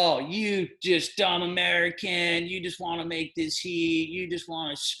 Oh, you just dumb American. You just want to make this heat. You just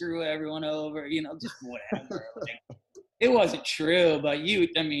want to screw everyone over, you know, just whatever. Like, it wasn't true, but you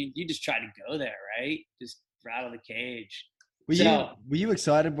just tried to go there, right? Just rattle the cage. Were you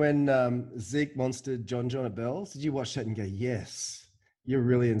excited when Zeke monstered John at Bells? Did you watch that and go, yes, you're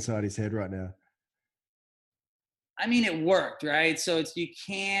really inside his head right now? I mean, it worked, right? So it's you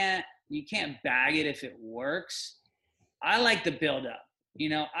can't bag it if it works. I like the build up. You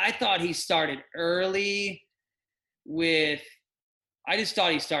know, I thought he started early I just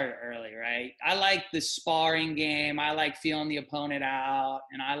thought he started early, right? I like the sparring game. I like feeling the opponent out,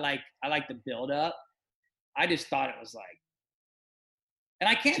 and I like the build up. I just thought it was like, and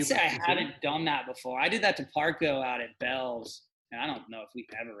I can't say I haven't done that before. I did that to Parco out at Bells, and I don't know if we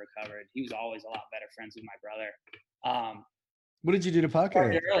ever recovered. He was always a lot better friends with my brother. What did you do to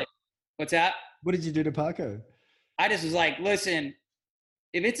Parco? What's that? What did you do to Parco? I just was like, listen,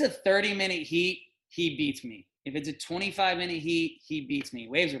 if it's a 30-minute heat, he beats me. If it's a 25-minute heat, he beats me.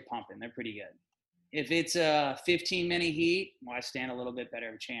 Waves are pumping. They're pretty good. If it's a 15-minute heat, well, I stand a little bit better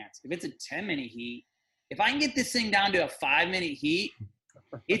of a chance. If it's a 10-minute heat, if I can get this thing down to a 5-minute heat,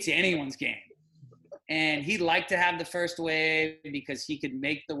 it's anyone's game. And he'd like to have the first wave because he could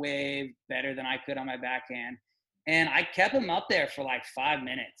make the wave better than I could on my backhand. And I kept him up there for like 5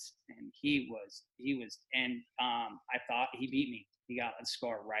 minutes, and he was, and I thought he beat me. He got a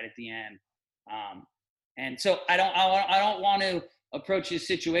score right at the end. And so I don't want to approach this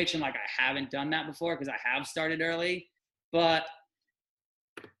situation like I haven't done that before, because I have started early, but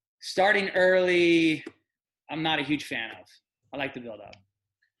starting early, I'm not a huge fan of. I like the build up.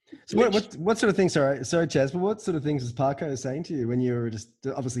 So what sort of things? Sorry, Chaz, but what sort of things was Parko saying to you when you were just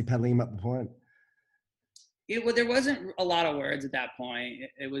obviously paddling him up the point? There wasn't a lot of words at that point.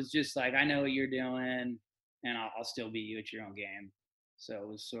 It was just like, I know what you're doing, and I'll still beat you at your own game. So it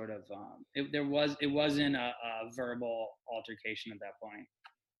was sort of it wasn't a verbal altercation at that point.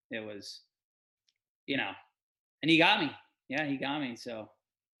 It was, and he got me. Yeah, he got me. So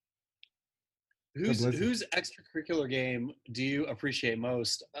whose extracurricular game do you appreciate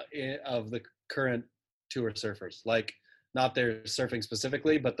most of the current tour surfers? Like, not their surfing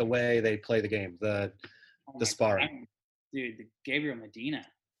specifically, but the way they play the game, the sparring. Dude, the Gabriel Medina.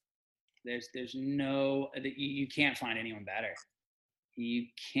 There's no, you can't find anyone better. You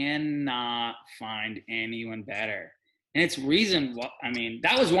cannot find anyone better. And it's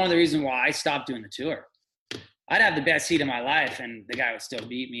that was one of the reasons why I stopped doing the tour. I'd have the best heat of my life and the guy would still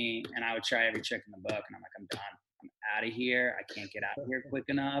beat me, and I would try every trick in the book, and I'm like, I'm done. I'm out of here. I can't get out of here quick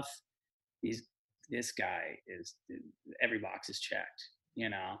enough. This guy is, every box is checked,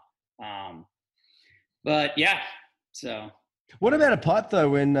 but yeah, so. What about a pipe though?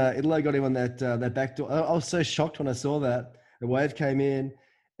 When Italo got him on that back door, I was so shocked when I saw that the wave came in,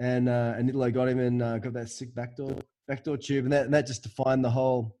 and Italo got him and got that sick backdoor tube, and that just defined the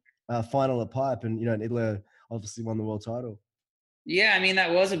whole final of pipe, and Italo obviously won the world title. Yeah,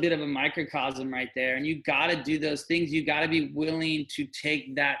 that was a bit of a microcosm right there, and you got to do those things. You got to be willing to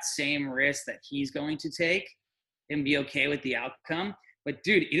take that same risk that he's going to take, and be okay with the outcome. But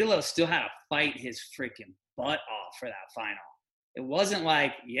dude, Italo still had to fight his freaking butt off for that final. It wasn't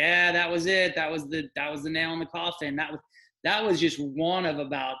like, yeah, that was it. That was the nail in the coffin. That was just one of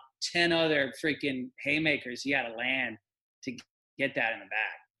about 10 other freaking haymakers he had to land to get that in the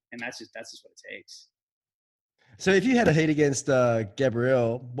bag. And that's just what it takes. So if you had a heat against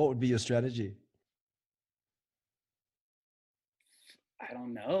Gabriel, what would be your strategy? I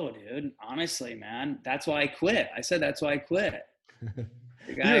don't know, dude. Honestly, man, that's why I quit. I said that's why I quit.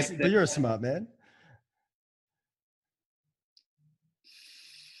 You're a smart man.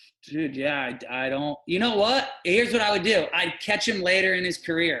 Dude, yeah, I don't. You know what? Here's what I would do. I'd catch him later in his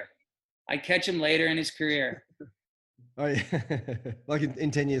career. Oh, yeah. Like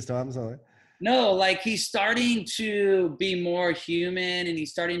in 10 years' time or something? No, like he's starting to be more human, and he's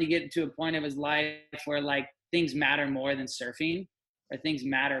starting to get to a point of his life where like things matter more than surfing, or things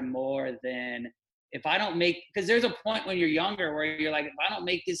matter more than if I don't make, because there's a point when you're younger where you're like, if I don't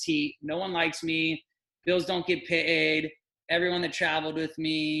make this heat, no one likes me, bills don't get paid, everyone that traveled with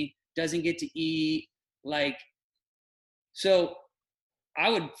me doesn't get to eat. Like, so I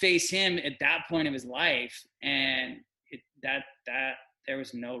would face him at that point of his life, and that there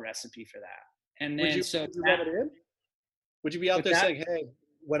was no recipe for that. And then would you be out there saying, hey,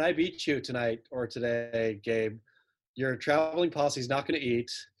 when I beat you tonight or today, Gabe, your traveling posse's not going to eat.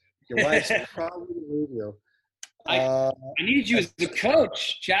 Your wife's probably going to leave you. I needed you as a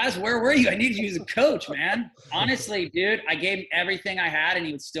coach. Chaz, where were you? I needed you as a coach, man. Honestly, dude, I gave him everything I had, and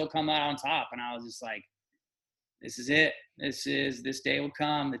he would still come out on top. And I was just like, this is it. This day will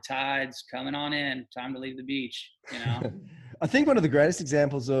come. The tide's coming on in. Time to leave the beach, I think one of the greatest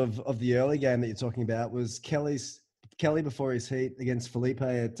examples of the early game that you're talking about was Kelly before his heat against Felipe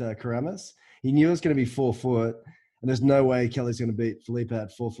at Keramas. He knew it was going to be 4 foot, and there's no way Kelly's going to beat Felipe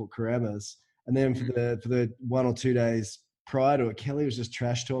at 4 foot Keramas. And then for the 1 or 2 days prior to it, Kelly was just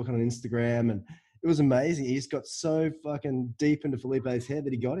trash talking on Instagram, and it was amazing. He just got so fucking deep into Felipe's head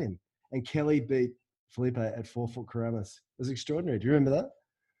that he got him. And Kelly beat Felipe at 4 foot Keramas. It was extraordinary. Do you remember that?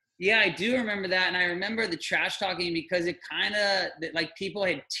 Yeah, I do remember that. And I remember the trash talking because it kind of, like, people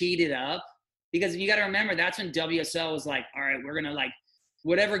had teed it up. Because you got to remember, that's when WSL was like, all right, we're going to, like,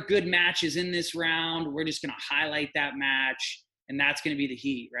 whatever good match is in this round, we're just going to highlight that match, and that's going to be the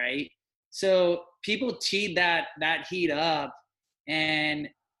heat, right? So people teed that heat up, and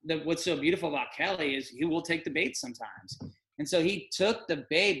what's so beautiful about Kelly is he will take the bait sometimes. And so he took the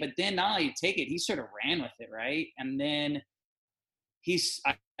bait, but then not only take it, he sort of ran with it, right? And then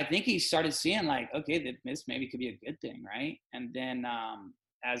I think he started seeing like, okay, this maybe could be a good thing, right? And then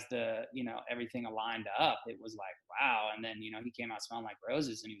as the, everything aligned up, it was like, wow. And then, he came out smelling like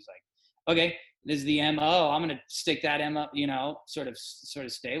roses, and he was like, okay, this is the MO. I'm going to stick that MO, sort of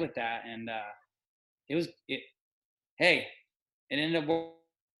stay with that. And it ended up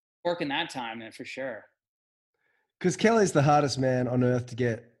working that time, and for sure. Because Kelly's the hardest man on earth to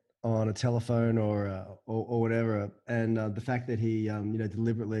get on a telephone or whatever. And the fact that he,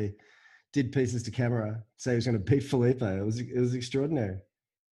 deliberately did pieces to camera, say he was going to beat Felipe, it was extraordinary.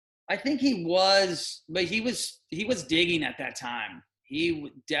 I think he was, but he was digging at that time.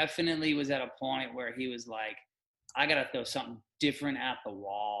 He definitely was at a point where he was like, I got to throw something different at the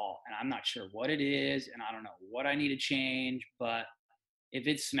wall, and I'm not sure what it is, and I don't know what I need to change, but if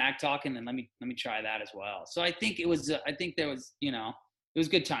it's smack talking, then let me try that as well. So I think there was, you know, it was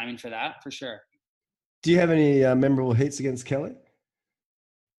good timing for that, for sure. Do you have any memorable heats against Kelly?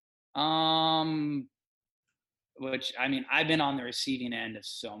 Which, I mean, I've been on the receiving end of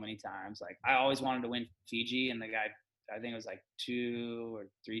so many times. Like, I always wanted to win Fiji, and the guy, I think it was like 2 or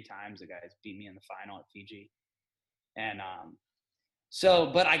 3 times the guys beat me in the final at Fiji. And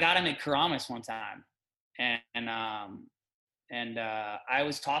but I got him at Karamas one time, and I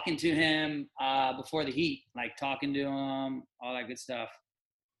was talking to him before the heat, like talking to him, all that good stuff.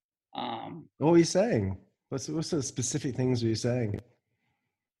 What were you saying? What sort of specific things were you saying?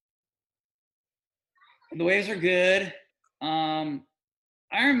 The waves are good. I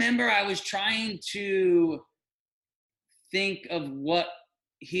remember I was trying to think of what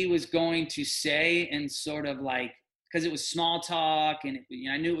he was going to say, and sort of like, because it was small talk, and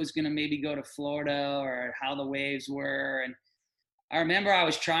I knew it was going to maybe go to Florida, or how the waves were. And I remember I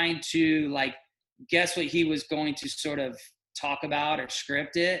was trying to like guess what he was going to sort of talk about or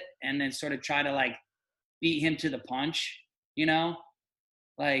script it, and then sort of try to like beat him to the punch, you know,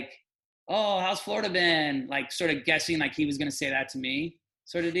 like, oh, how's Florida been? Like, sort of guessing like he was going to say that to me,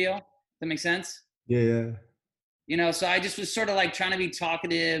 sort of deal. Does that make sense? Yeah. You know, so I just was sort of like trying to be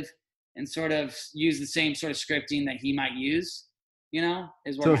talkative and sort of use the same sort of scripting that he might use, you know,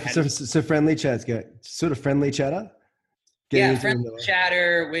 is where so friendly chats sort of friendly chatter. Yeah, friendly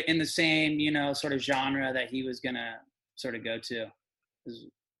chatter in the same, you know, sort of genre that he was going to sort of go to is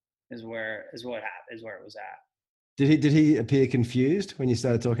where it was at. Did he appear confused when you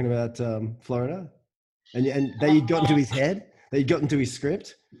started talking about Florida, and that you got into his head, that you got into his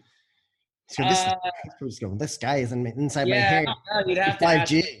script? So this guy is inside my head. No, you'd have to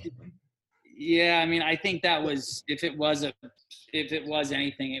 5G. Yeah, I mean, I think that was, if it was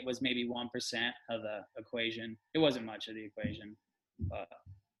anything, it was maybe 1% of the equation. It wasn't much of the equation, but a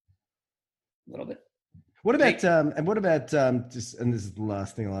little bit. What about just, and this is the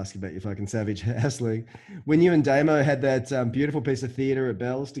last thing I'll ask you about your fucking savage hassling. When you and Damo had that beautiful piece of theater at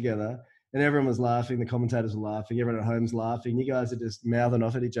Bell's together, and everyone was laughing, the commentators were laughing, everyone at home's laughing, you guys are just mouthing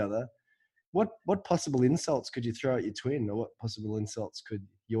off at each other. What possible insults could you throw at your twin, or what possible insults could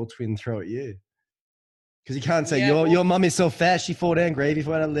your twin throw at you? Because you can't say your mum is so fat, she fall down gravy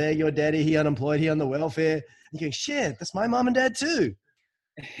for her leg, your daddy, he unemployed, he on the welfare. And you go, shit, that's my mum and dad too.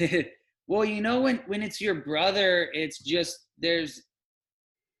 Well, you know, when it's your brother, it's just there's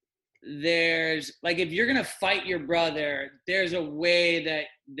like, if you're gonna fight your brother, there's a way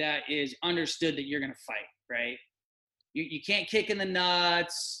that is understood that you're gonna fight, right? You can't kick in the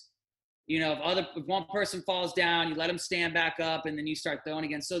nuts. You know, if one person falls down, you let them stand back up, and then you start throwing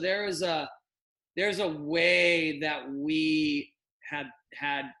again. So there's a way that we had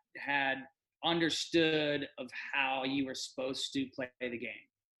understood of how you were supposed to play the game,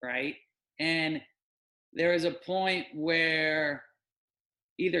 right? And there was a point where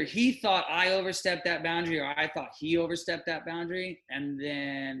either he thought I overstepped that boundary, or I thought he overstepped that boundary, and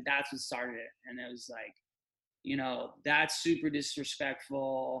then that's what started it. And it was like, you know, that's super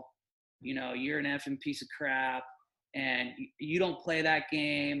disrespectful. You know, you're an effing piece of crap, and you don't play that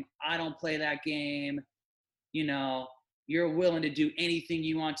game. I don't play that game. You know, you're willing to do anything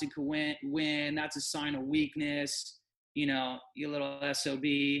you want to win. That's a sign of weakness. You know, you little SOB.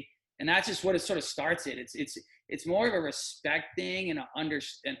 And that's just what it sort of starts it. It's more of a respect thing, and a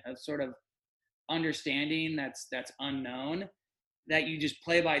sort of understanding that's unknown, that you just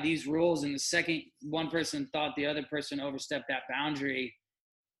play by these rules. And the second one person thought the other person overstepped that boundary,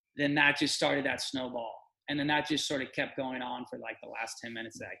 then that just started that snowball. And then that just sort of kept going on for like the last 10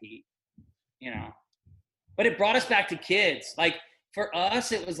 minutes of that heat, you know. But it brought us back to kids. Like, for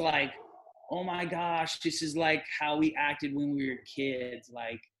us, it was like, oh my gosh, this is like how we acted when we were kids.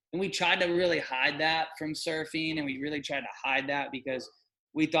 Like, and we tried to really hide that from surfing, and we really tried to hide that because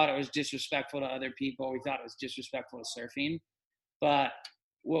we thought it was disrespectful to other people. We thought it was disrespectful to surfing. But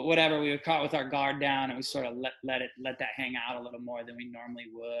whatever, we were caught with our guard down, and we sort of let that hang out a little more than we normally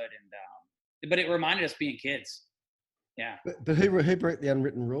would. And but it reminded us being kids. Yeah. But who broke the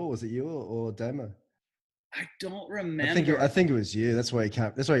unwritten rule? Was it you or Damo? I don't remember. I think it was you. That's why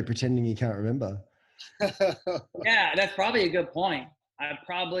you're pretending you can't remember. Yeah, that's probably a good point. I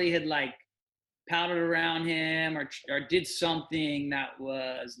probably had like pouted around him or did something that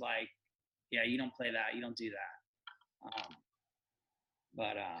was like, yeah, you don't play that, you don't do that.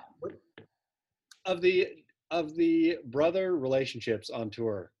 Of the brother relationships on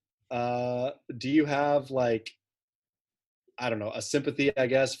tour, do you have like, I don't know, a sympathy, I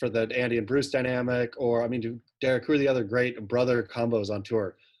guess, for the Andy and Bruce dynamic? Or, I mean, Derek, who are the other great brother combos on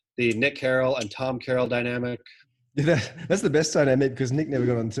tour? The Nick Carroll and Tom Carroll dynamic? Yeah, that's the best dynamic because Nick never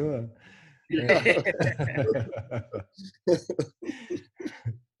got on tour. Yeah.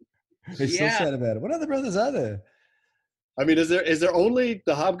 He's so sad about it. What other brothers are there? I mean, is there only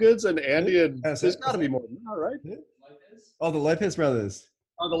the Hopgoods and Andy and That's there's it. got to be more than that, right? Yeah. Oh, the Lopez brothers.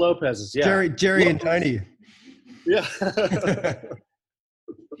 Oh, the Lopez's, yeah. Jerry and Tony. Yeah.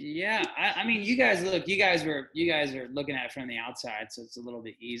 Yeah, I mean, you guys are looking at it from the outside, so it's a little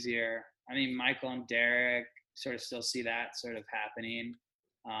bit easier. I mean, Michael and Derek sort of still see that sort of happening.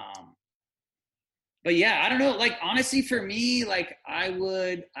 But yeah, I don't know. Like, honestly, for me, like a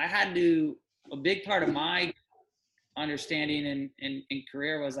big part of my understanding in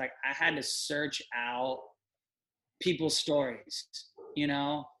career was like, I had to search out people's stories, you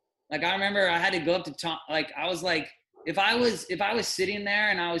know? Like, I remember I had to go up to Tom, like, I was like, if I was sitting there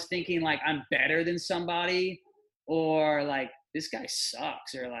and I was thinking like I'm better than somebody, or like this guy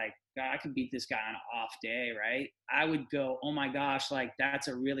sucks, or like, God, I could beat this guy on an off day, right? I would go, oh my gosh, like that's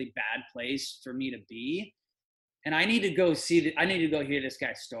a really bad place for me to be. And I need to go hear this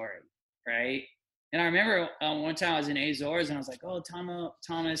guy's story, right? And I remember one time I was in Azores and I was like, oh,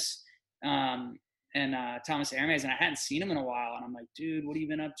 Thomas Hermes, and I hadn't seen him in a while. And I'm like, dude, what have you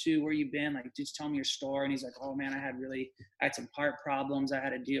been up to? Where you been? Like, just tell me your story. And he's like, oh man, I had some heart problems I had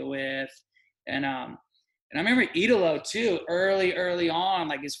to deal with. And I remember Idolo too, early on,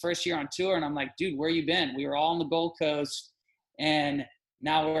 like his first year on tour. And I'm like, dude, where you been? We were all on the Gold Coast and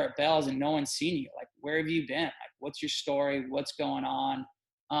now we're at Bell's and no one's seen you. Like, where have you been? Like, what's your story? What's going on?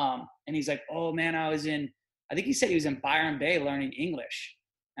 And he's like, oh man, I think he said he was in Byron Bay learning English.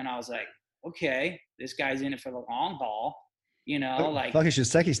 And I was like, okay, this guy's in it for the long haul, you know, like. Fuck, he should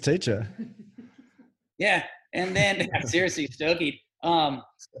sack his teacher. Yeah. And then, seriously, Stokey.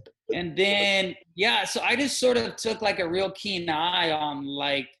 And then, yeah, so I just sort of took like a real keen eye on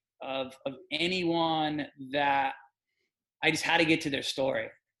like, of anyone that I just had to get to their story,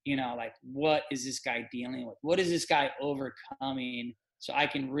 you know, like what is this guy dealing with? What is this guy overcoming? So I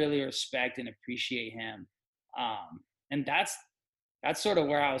can really respect and appreciate him. And that's sort of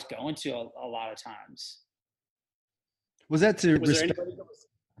where I was going to a lot of times. Was that to Was there respect? anybody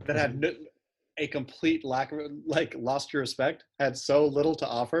that had a complete lack of, like, lost your respect, had so little to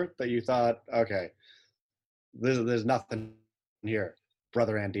offer that you thought, okay, there's nothing here,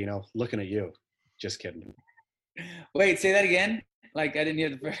 brother Andino, looking at you. Just kidding. Wait, say that again. Like, I didn't hear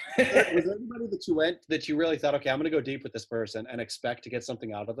the first. Was there anybody that you really thought, okay, I'm going to go deep with this person and expect to get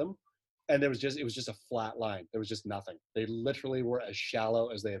something out of them? And it was just a flat line. There was just nothing. They literally were as shallow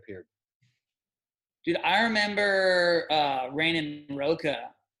as they appeared. Dude, I remember Rain and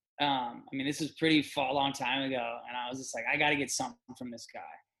Roca. I mean, this is a long time ago. And I was just like, I got to get something from this guy.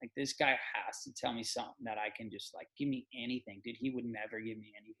 Like, this guy has to tell me something that I can just like, give me anything. Dude, he would never give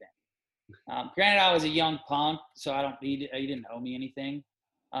me anything. Granted, I was a young punk, so he didn't owe me anything.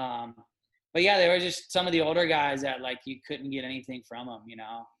 But yeah, there were just some of the older guys that like you couldn't get anything from them, you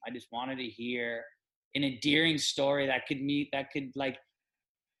know. I just wanted to hear an endearing story that could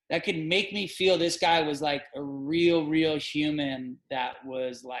make me feel this guy was like a real human that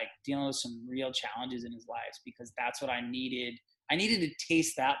was like dealing with some real challenges in his life, because that's what I needed. I needed to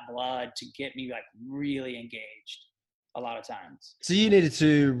taste that blood to get me like really engaged a lot of times. So you needed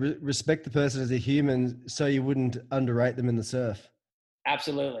to respect the person as a human so you wouldn't underrate them in the surf.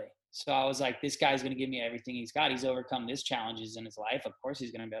 Absolutely. So I was like, this guy's going to give me everything he's got. He's overcome these challenges in his life. Of course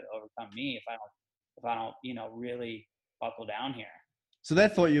he's going to be able to overcome me if I don't, you know, really buckle down here. So they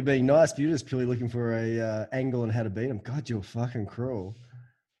thought you were being nice, but you're just purely looking for a angle on how to beat them. God, you're fucking cruel.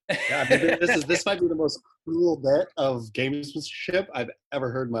 Yeah, I mean, this might be the most cruel bit of gamesmanship I've ever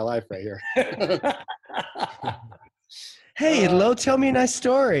heard in my life right here. Hey, Lo, tell me a nice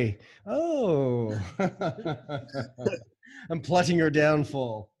story. Oh. I'm plotting your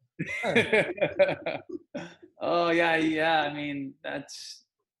downfall. Oh yeah. I mean, that's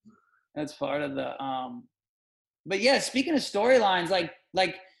part of the but yeah, speaking of storylines, like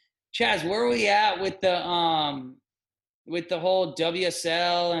Chaz, where are we at with the whole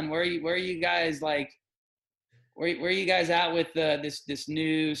WSL, and where are you guys like where are you guys at with this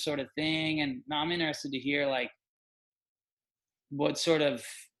new sort of thing? And I'm interested to hear like what sort of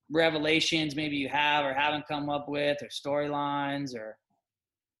revelations maybe you have or haven't come up with, or storylines, or.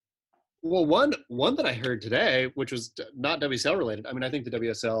 Well, one that I heard today, which was not WSL related. I mean, I think the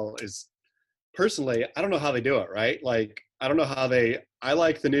WSL is, personally, I don't know how they do it, right? Like, I don't know how I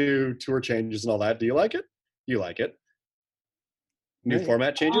like the new tour changes and all that. Do you like it? You like it? New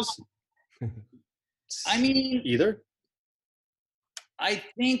format changes? I mean, either? I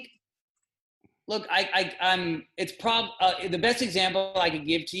think, look, I'm, it's the best example I could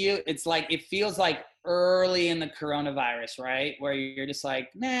give to you. It's like, it feels like early in the coronavirus, right? Where you're just like,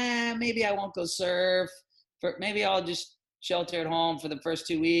 nah, maybe I won't go surf, maybe I'll just shelter at home for the first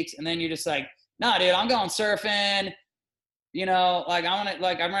 2 weeks. And then you're just like, nah, dude, I'm going surfing, you know, like I'm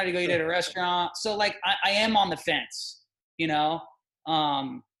ready to go eat at a restaurant. So like, I am on the fence, you know?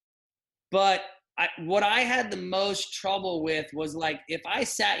 But what I had the most trouble with was like, if I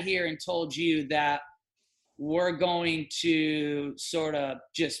sat here and told you that we're going to sort of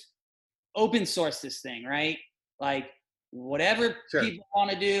just open source this thing, right? Like whatever people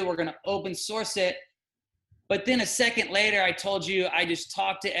want to do, we're going to open source it. But then a second later, I told you I just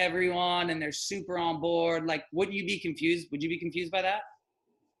talked to everyone and they're super on board. Like, wouldn't you be confused? Would you be confused by that?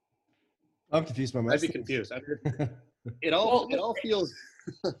 I'm confused by myself. I'd be confused. It all feels.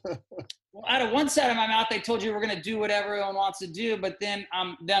 Well, out of one side of my mouth, I told you we're going to do whatever everyone wants to do. But then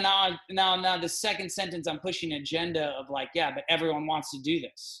now the second sentence, I'm pushing an agenda of like, yeah, but everyone wants to do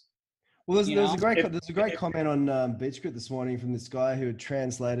this. Well, there's a great comment on Beach Grit this morning from this guy who had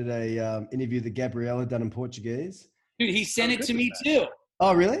translated a interview that Gabrielle had done in Portuguese. Dude, he sent it to me too.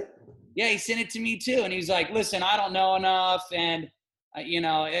 Oh, really? Yeah, he sent it to me too. And he was like, listen, I don't know enough. And,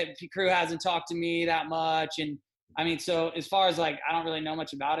 crew hasn't talked to me that much. And I mean, so as far as like, I don't really know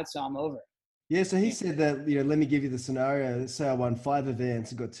much about it, so I'm over it. Yeah, so he said that, let me give you the scenario. Let's say I won 5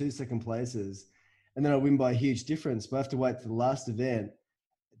 events and got 2 second places, and then I win by a huge difference, but I have to wait for the last event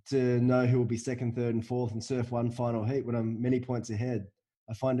to know who will be second, third, and fourth and surf one final heat when I'm many points ahead.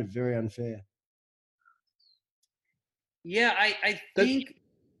 I find it very unfair. Yeah, I think.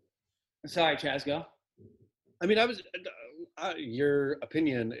 Sorry, Chaz, go. I mean, your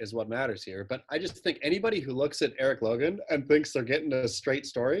opinion is what matters here, but I just think anybody who looks at Eric Logan and thinks they're getting a straight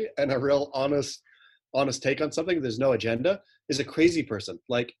story and a real honest take on something, there's no agenda, is a crazy person.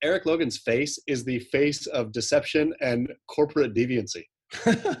 Like Eric Logan's face is the face of deception and corporate deviancy.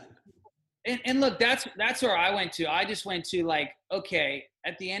 And look, that's where I went to. I just went to like, okay,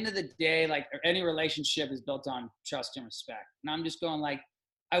 at the end of the day, like any relationship is built on trust and respect. And I'm just going like,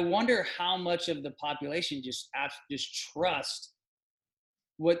 I wonder how much of the population just trust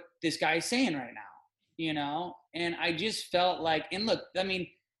what this guy is saying right now, And I just felt like, and look, I mean,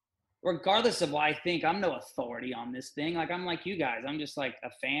 regardless of what I think, I'm no authority on this thing. Like I'm like you guys, I'm just like a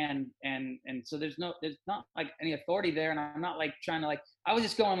fan, and so there's not like any authority there, and I'm not like trying to like. I was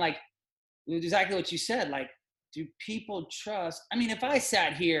just going like exactly what you said. Like, do people trust? I mean, if I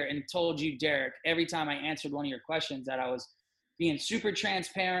sat here and told you, Derek, every time I answered one of your questions that I was being super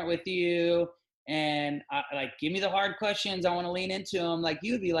transparent with you and like, give me the hard questions, I want to lean into them. Like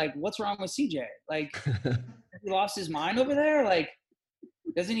you'd be like, what's wrong with CJ? Like, he lost his mind over there. Like,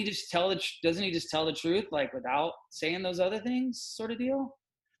 doesn't he just tell the truth, like without saying those other things, sort of deal?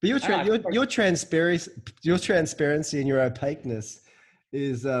 But your transparency and your opaqueness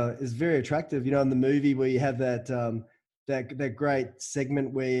is very attractive. In the movie where you have that great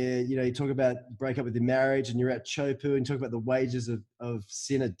segment where you talk about break up with your marriage and you're at Chopu and talk about the wages of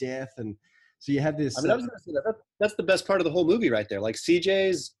sin of death, and so you have this. I mean, I was going to say that's the best part of the whole movie right there. Like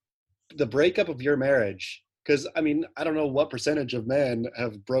CJ's the breakup of your marriage, because I mean I don't know what percentage of men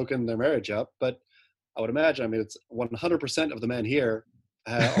have broken their marriage up, but I would imagine it's 100% of the men here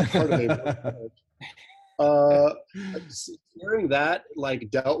are part of a marriage. Hearing that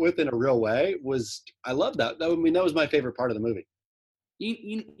like dealt with in a real way I love that. That was my favorite part of the movie.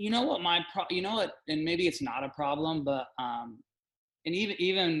 You know what and maybe it's not a problem, but and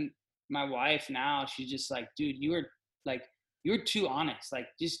even my wife now, she's just like, dude, you're too honest. Like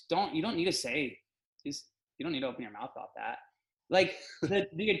you don't need to say, you don't need to open your mouth about that. Like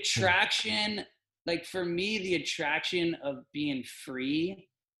the attraction, like for me, the attraction of being free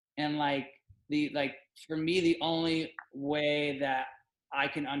and for me, the only way that I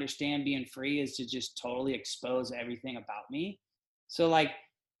can understand being free is to just totally expose everything about me. So like,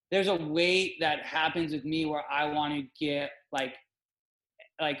 there's a weight that happens with me where I want to get like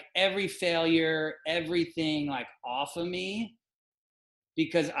every failure, everything like off of me,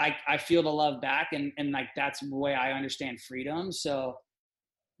 because I feel the love back, and like that's the way I understand freedom. So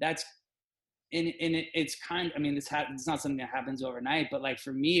that's it's kind of, I mean, it's not something that happens overnight, but like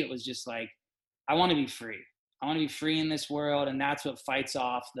for me, it was just like, I want to be free. I want to be free in this world. And that's what fights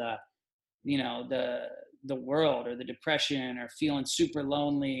off the world or the depression or feeling super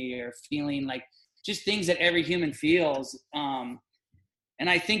lonely or feeling like just things that every human feels. And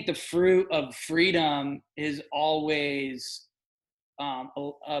I think the fruit of freedom is always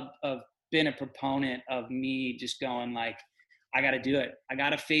been a proponent of me just going like, I got to do it. I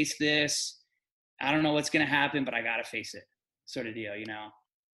got to face this. I don't know what's going to happen, but I got to face it. sort of deal, you know?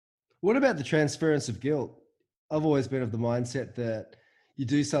 What about the transference of guilt? I've always been of the mindset that you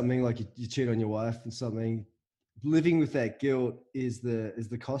do something like you cheat on your wife and something. Living with that guilt is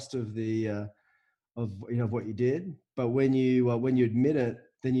the cost of the of of what you did. But when you admit it,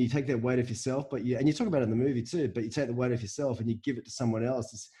 then you take that weight off yourself. But you talk about it in the movie too. But you take the weight off yourself and you give it to someone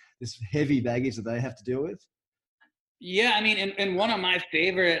else. This heavy baggage that they have to deal with. Yeah, I mean, and one of my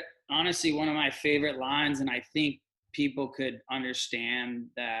favorite lines, and I think people could understand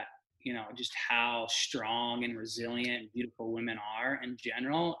that, you know, just how strong and resilient and beautiful women are in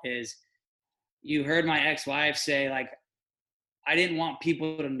general, is you heard my ex-wife say, like, I didn't want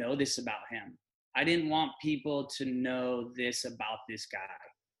people to know this about him. I didn't want people to know this about this guy,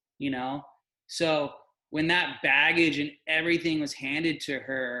 you know? So when that baggage and everything was handed to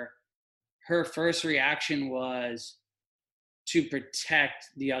her, her first reaction was to protect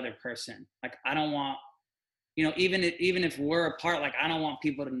the other person. Like, I don't want, you know, even if we're apart, like, I don't want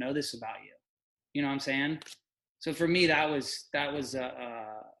people to know this about you. You know what I'm saying? So for me, that was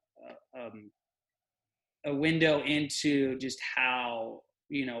a window into just how,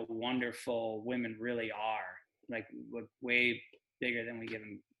 you know, wonderful women really are, like way bigger than we give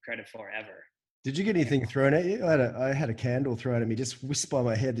them credit for ever. Did you get anything thrown at you? I had a candle thrown at me, just whisked by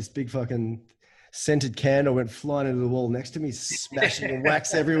my head. This big fucking scented candle went flying into the wall next to me, smashing and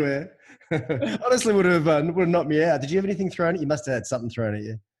wax everywhere. Honestly, would have knocked me out. Did you have anything thrown at you? You must have had something thrown at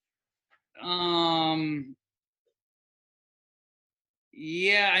you.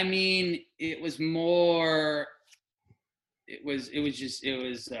 Yeah, I mean, it was more. It was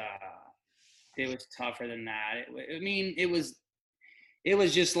tougher than that. It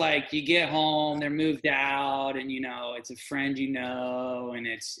was just like, you get home, they're moved out, and, you know, it's a friend, you know, and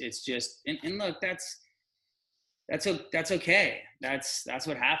it's just, and look, that's okay. That's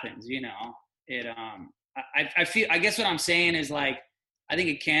what happens, you know. I feel, I guess what I'm saying is, like, I think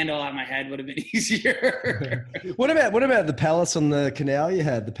a candle at my head would have been easier. What about the palace on the canal you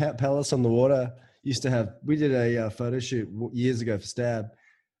had? The palace on the water used to have. We did a photo shoot years ago for Stab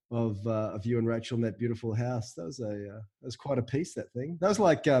of you and Rachel in that beautiful house. That was quite a piece. That thing. That was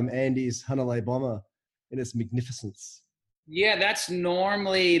like Andy's Hanalei Bomber in its magnificence. Yeah, that's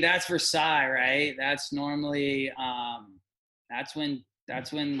Versailles, right? That's normally that's when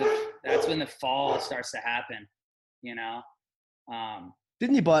the fall starts to happen, you know.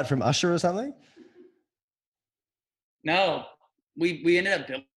 Didn't you buy it from Usher or something? No, we ended up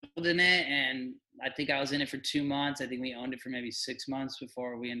building it, and I think I was in it for 2 months. I think we owned it for maybe 6 months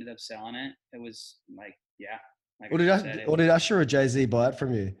before we ended up selling it. It was like, yeah. Like or did Usher or Jay-Z buy it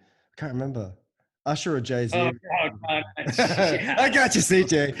from you? I can't remember. Usher or Jay-Z? Oh, yeah. I got you,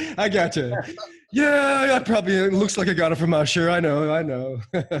 CJ. I got you. Yeah, I probably, it looks like I got it from Usher. I know.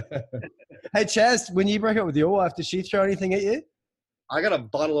 Hey, Chaz, when you broke up with your wife, did she throw anything at you? I got a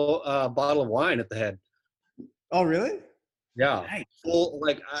bottle of wine at the head. Oh, really? Yeah, Nice. full.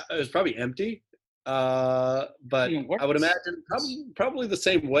 Like, it was probably empty, but I would imagine probably the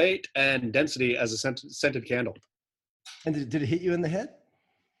same weight and density as a scented candle. And did it hit you in the head?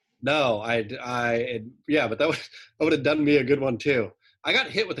 No, but that would have done me a good one too. I got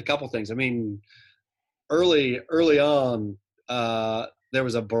hit with a couple things. I mean, early on, there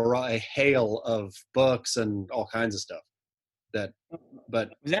was a hail of books and all kinds of stuff. But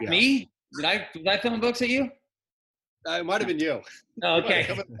Was that me? Did I film books at you? It might have been you. Oh, okay.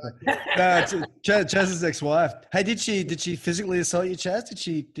 Chaz's ex-wife. Hey, did she physically assault you, Chaz?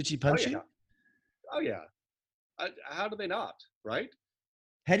 Did she punch you? Oh yeah. How do they not? Right?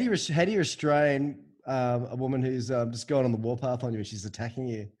 How do you restrain a woman who's just going on the warpath on you and she's attacking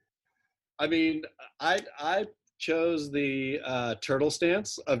you? I mean, I chose the turtle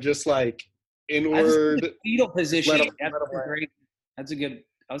stance of just like inward fetal position. That's a good.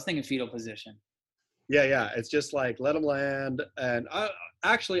 I was thinking fetal position. Yeah. It's just like, let them land. And I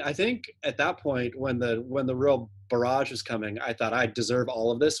think at that point, when the real barrage was coming, I thought I deserve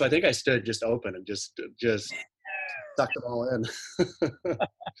all of this. So I think I stood just open and just sucked it all in.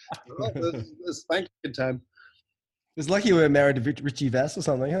 This spanking time. It's lucky you were married to Richie Vass or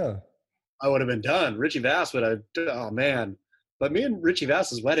something, huh? I would have been done. Richie Vass would have. Oh man! But me and Richie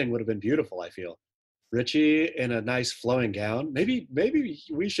Vass's wedding would have been beautiful. I feel. Richie in a nice flowing gown. Maybe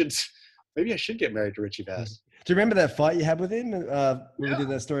we should. Maybe I should get married to Richie Vass. Do you remember that fight you had with him when we did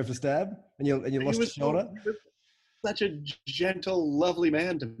that story for Stab and you lost your shoulder? Such a gentle, lovely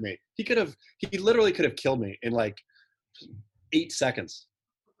man to me. He literally could have killed me in like 8 seconds.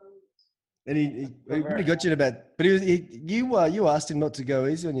 And he really got you in about. But you asked him not to go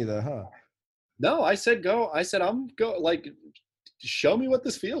easy on you though, huh? No, I said go. I said I'm go. Like, show me what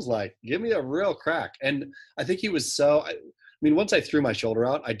this feels like. Give me a real crack. And I think he was so. mean, once I threw my shoulder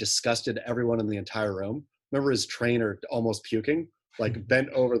out, I disgusted everyone in the entire room. Remember his trainer almost puking, like bent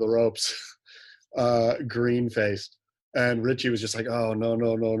over the ropes, green faced. And Richie was just like, oh, no,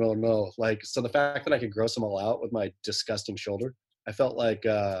 no, no, no, no. Like, so the fact that I could gross them all out with my disgusting shoulder, I felt like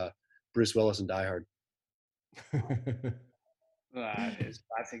Bruce Willis in Die Hard. It is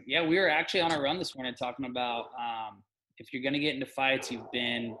classic. Yeah, we were actually on a run this morning talking about if you're going to get into fights, you've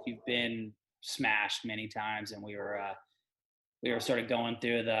been smashed many times, and we were sort of going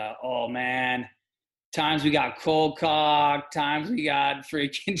through the, oh man, times we got cold cocked, times we got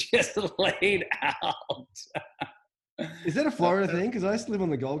freaking just laid out. Is that a Florida thing? Because I used to live on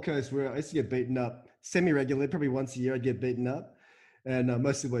the Gold Coast where I used to get beaten up semi-regularly, probably once a year I'd get beaten up, and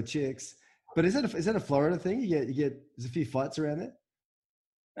mostly by chicks. But is that a Florida thing? You get there's a few fights around there.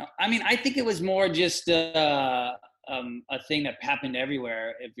 No, I mean, I think it was more just a thing that happened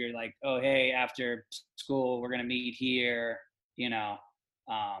everywhere. If you're like, oh hey, after school we're gonna meet here,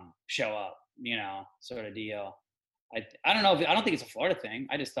 show up, sort of deal. I don't know. I don't think it's a Florida thing.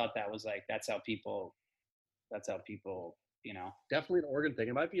 I just thought that was like that's how people. Definitely an Oregon thing.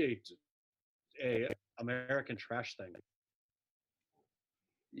 It might be a American trash thing.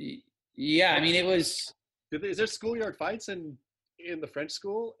 Yeah, I mean, it was. Is there schoolyard fights in the French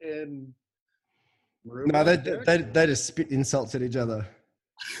school in? No, they just spit insults at each other.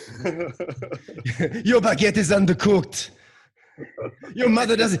 Your baguette is undercooked. Your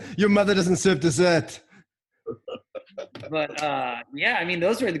mother doesn't serve dessert. But yeah, I mean,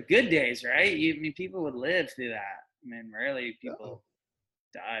 those were the good days, right? I mean, people would live through that. I mean, rarely people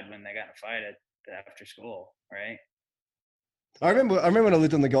died when they got in a fight after school, right? I remember when I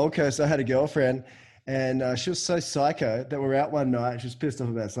lived on the Gold Coast, I had a girlfriend, and she was so psycho that we were out one night. She was pissed off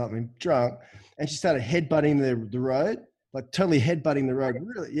about something, drunk, and she started headbutting the road, like totally headbutting the road,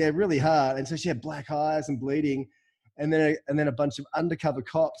 really hard. And so she had black eyes and bleeding, and then a bunch of undercover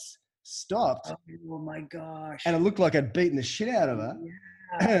cops stopped. Oh my gosh! And it looked like I'd beaten the shit out of her.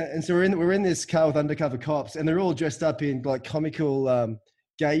 Yeah. And so we're in this car with undercover cops, and they're all dressed up in like comical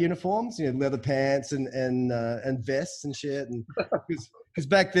gay uniforms, leather pants and vests and shit. And because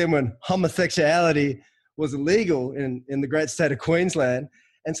back then when homosexuality was illegal in the great state of Queensland,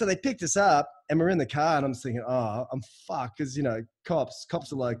 and so they picked us up, and we're in the car, and I'm thinking, oh, I'm fucked, because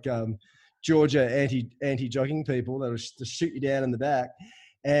cops are like Georgia anti-jogging people that'll just shoot you down in the back.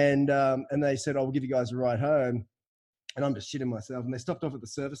 And they said, oh, we'll give you guys a ride home. And I'm just shitting myself. And they stopped off at the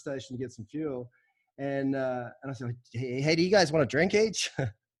service station to get some fuel. And I said, hey, do you guys want a drink each?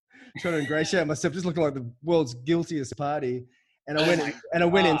 Trying to ingratiate myself, just looking like the world's guiltiest party. And I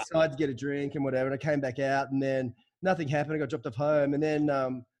went inside to get a drink and whatever. And I came back out, and then nothing happened. I got dropped off home. And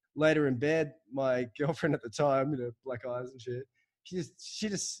then later in bed, my girlfriend at the time, black eyes and shit,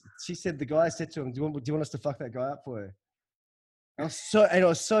 she said, the guy said to him, do you want us to fuck that guy up for you? I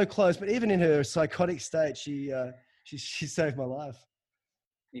was so close, but even in her psychotic state, she saved my life.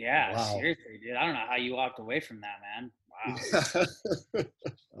 Yeah, Wow. Seriously, dude. I don't know how you walked away from that, man. Wow.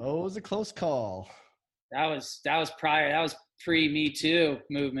 Oh, it was a close call. That was pre Me Too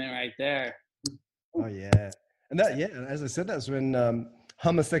movement right there. Oh yeah, and as I said, that's when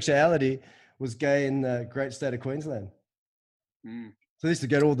homosexuality was gay in the great state of Queensland. Mm. So they used to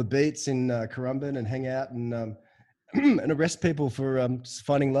go to all the beats in Currumbin and hang out and and arrest people for just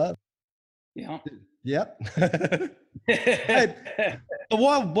finding love. Yeah. Yep. Hey, but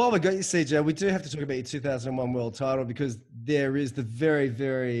while we got you, CJ, we do have to talk about your 2001 world title, because there is the very,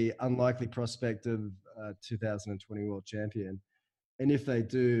 very unlikely prospect of 2020 world champion. And if they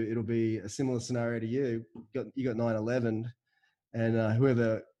do, it'll be a similar scenario to you. You got 9/11, and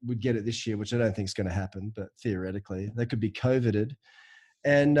whoever would get it this year, which I don't think is going to happen, but theoretically, they could be COVIDed.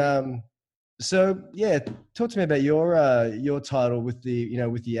 And so, yeah, talk to me about your title with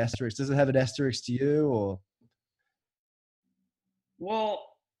the asterisk. Does it have an asterisk to you, or?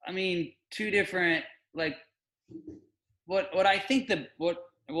 Well, I mean, two different, like, what I think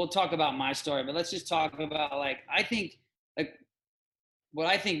we'll talk about my story, but let's just talk about, like, I think, like, what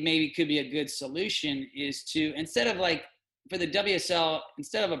I think maybe could be a good solution is to, instead of, like, for the WSL,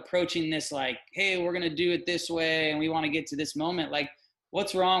 instead of approaching this like, hey, we're going to do it this way and we want to get to this moment, like,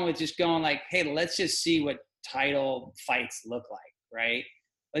 what's wrong with just going like, hey, let's just see what title fights look like, right?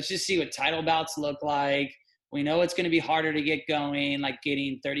 Let's just see what title bouts look like. We know it's going to be harder to get going, like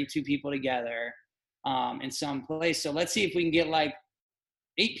getting 32 people together in some place. So let's see if we can get like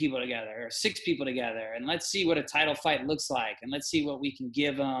 8 people together or 6 people together, and let's see what a title fight looks like, and let's see what we can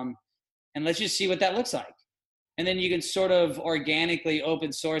give them, and let's just see what that looks like. And then you can sort of organically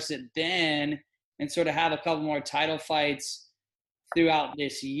open source it then and sort of have a couple more title fights throughout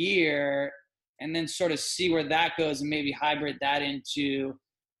this year. and then sort of see where that goes and maybe hybrid that into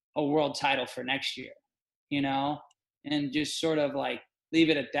a world title for next year, you know, and just sort of like leave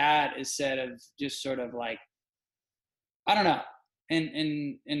it at that instead of just sort of like, I don't know.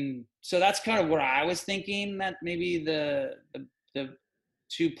 And so that's kind of what I was thinking, that maybe the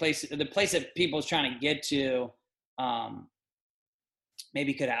two places, the place that people's trying to get to,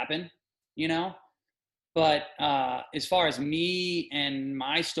 maybe could happen, you know? But as far as me and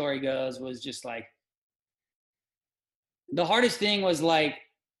my story goes, was just like, the hardest thing was like,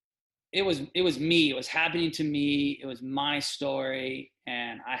 it was me, it was happening to me, it was my story,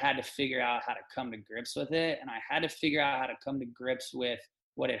 and I had to figure out how to come to grips with it. And I had to figure out how to come to grips with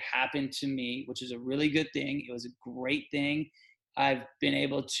what had happened to me, which is a really good thing. It was a great thing. I've been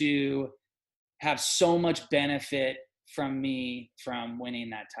able to have so much benefit from me from winning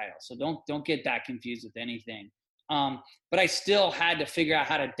that title. So don't get that confused with anything. But I still had to figure out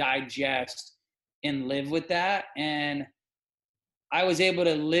how to digest and live with that. And I was able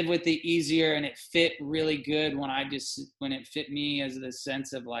to live with it easier, and it fit really good when it fit me, as the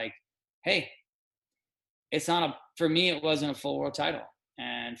sense of like, hey, for me, it wasn't a full world title.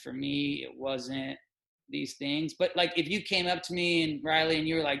 And for me, it wasn't these things. But like, if you came up to me and Riley and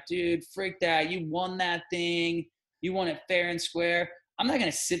you were like, dude, freak that, you won that thing, you won it fair and square, I'm not going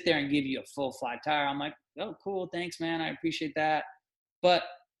to sit there and give you a full flat tire. I'm like, oh, cool, thanks, man, I appreciate that. But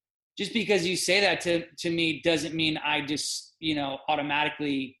just because you say that to me doesn't mean I just, you know,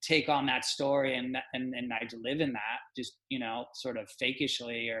 automatically take on that story and I live in that, just, you know, sort of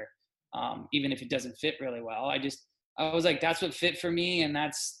fakishly, or even if it doesn't fit really well. I was like, that's what fit for me, and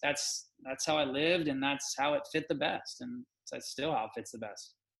that's how I lived, and that's how it fit the best, and that's still how it fits the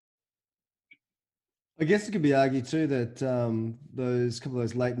best. I guess it could be argued too that those couple of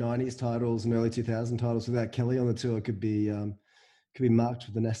those late '90s titles and early 2000 titles without Kelly on the tour could be marked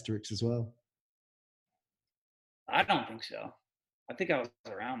with an asterisk as well. I don't think so. I think I was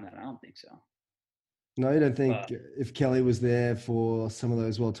around then. I don't think so. No, you don't think if Kelly was there for some of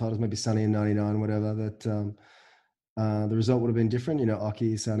those world titles, maybe Sonny in '99, whatever, that the result would have been different? You know,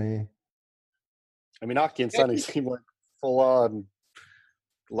 Aki, Sonny. I mean, Aki and Sonny seem like full on.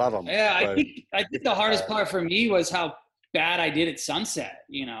 Love them. Yeah, I think the hardest part for me was how bad I did at Sunset.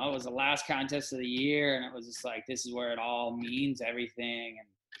 You know, it was the last contest of the year, and it was just like, this is where it all means everything. And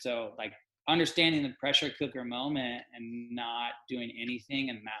so, like, understanding the pressure cooker moment and not doing anything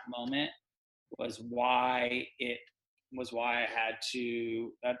in that moment was why I had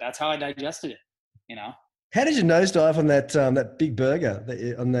to. That's how I digested it. You know. How did you nosedive on that big burger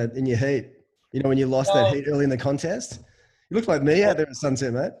in your heat? You know, when you lost that heat early in the contest. You look like me out there at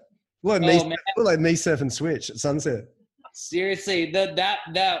Sunset, mate. You look like me surfing switch at Sunset. Seriously,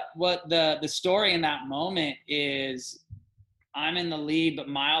 what the story in that moment is, I'm in the lead, but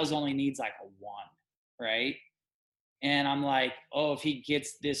Miles only needs like a 1, right? And I'm like, oh, if he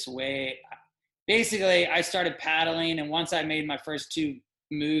gets this way, basically I started paddling, and once I made my first 2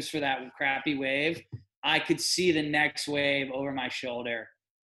 moves for that crappy wave, I could see the next wave over my shoulder.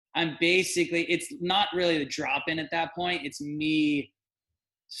 It's not really the drop in at that point. It's me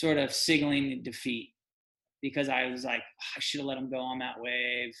sort of signaling defeat, because I was like, I should have let him go on that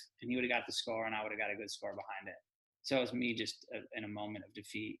wave, and he would have got the score, and I would have got a good score behind it. So it was me just in a moment of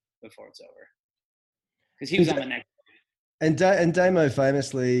defeat before it's over, because he was on the next. And Damo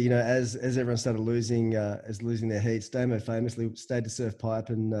famously, you know, as everyone started losing their heats, Damo famously stayed to surf pipe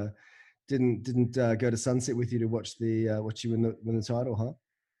and didn't go to Sunset with you to watch you win the title, huh?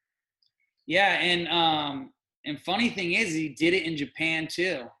 Yeah, and funny thing is, he did it in Japan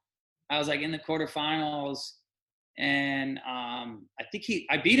too. I was like in the quarterfinals, and I think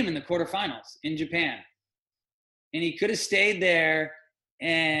I beat him in the quarterfinals in Japan, and he could have stayed there,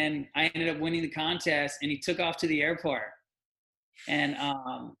 and I ended up winning the contest, and he took off to the airport, and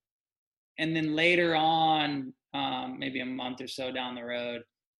then later on, maybe a month or so down the road,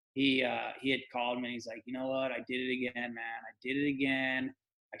 he had called me, and he's like, you know what, I did it again, man, I did it again.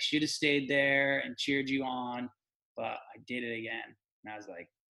 I should have stayed there and cheered you on, but I did it again. And I was like,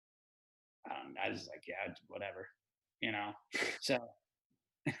 yeah, whatever, you know? So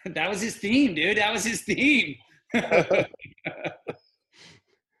that was his theme, dude. That was his theme.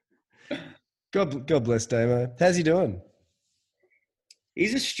 God bless Damo. How's he doing?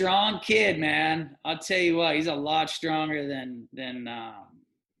 He's a strong kid, man. I'll tell you what, he's a lot stronger than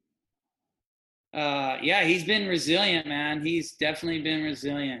yeah, he's been resilient, man. He's definitely been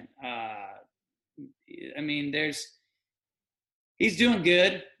resilient. I mean, he's doing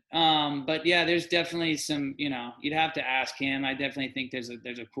good. But yeah, there's definitely some, you know, you'd have to ask him. I definitely think there's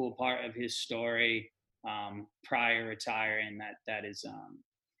a cool part of his story, prior retiring that is,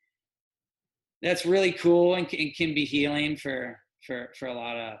 that's really cool and can be healing for a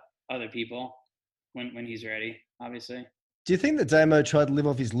lot of other people when he's ready, obviously. Do you think that Damo tried to live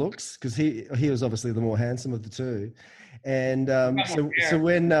off his looks? Because he was obviously the more handsome of the two, and so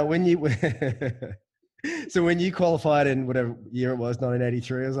when you so when you qualified in whatever year it was,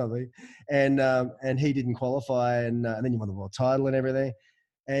 1983 or something, and he didn't qualify, and then you won the world title and everything,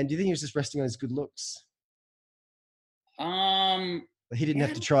 and do you think he was just resting on his good looks? He didn't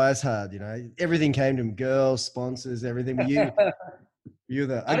have to try as hard, Everything came to him, girls, sponsors, everything. You're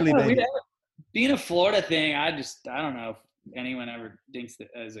the ugly baby. Being a Florida thing, I don't know if anyone ever thinks that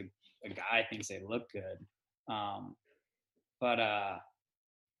as a guy thinks they look good. But I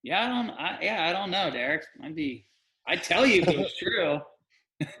don't know, Derek. I'd tell you if it was true.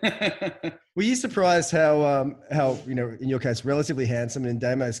 Were you surprised how in your case relatively handsome, and in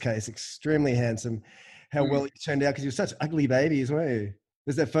Damo's case extremely handsome, how well you turned out? Because you were such ugly babies, weren't you?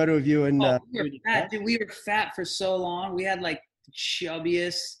 There's that photo of you and we were fat, dude. We were fat for so long. We had like the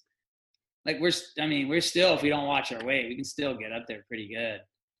chubbiest. Like we're still, if we don't watch our weight, we can still get up there pretty good.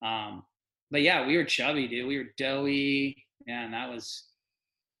 But yeah, we were chubby, dude. We were doughy, and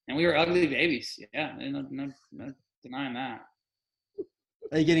we were ugly babies. Yeah, no denying that.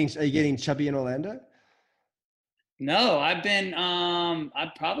 Are you getting chubby in Orlando? No, I've been I'm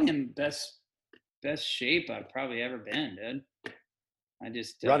probably in best shape I've probably ever been, dude. I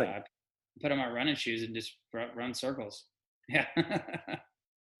just I put on my running shoes and just run circles. Yeah.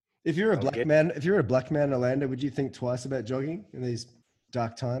 If you're a black man in Orlando, would you think twice about jogging in these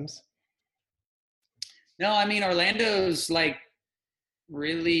dark times? No, I mean Orlando's like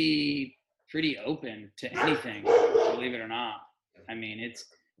really pretty open to anything, believe it or not. I mean,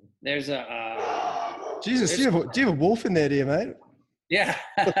 there's a Jesus, do you have a wolf in there, do you, mate? Yeah.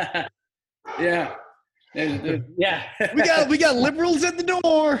 Yeah. Yeah. we got liberals at the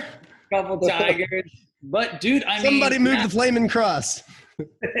door. Couple tigers. But dude, somebody move the flaming cross.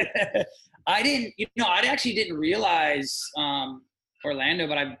 I actually didn't realize Orlando,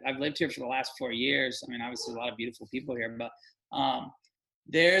 but I've lived here for the last 4 years. I mean, obviously a lot of beautiful people here, but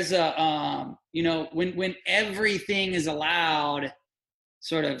there's when everything is allowed,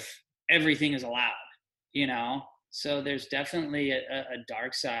 sort of everything is allowed, so there's definitely a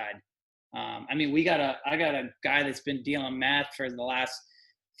dark side. I mean, I got a guy that's been dealing meth for the last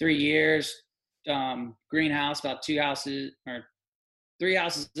 3 years, greenhouse, about 2 houses or 3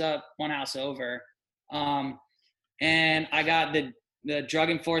 houses up, 1 house over. And I got the drug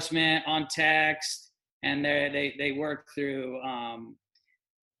enforcement on text, and they work through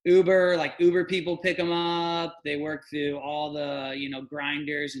Uber, like Uber people pick them up. They work through all the,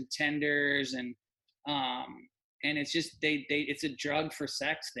 grinders and tenders, and it's just, it's a drug for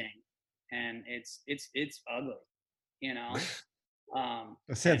sex thing. And it's ugly,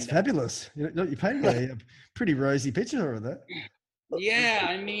 That sounds fabulous. You painted a pretty rosy picture of that. Yeah,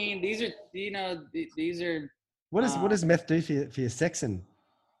 I mean, these are. What does meth do for your sexing?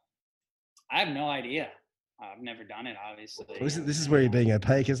 I have no idea. I've never done it, obviously. Well, this is where you're being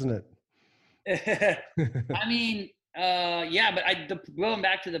opaque, isn't it? I mean, yeah, but going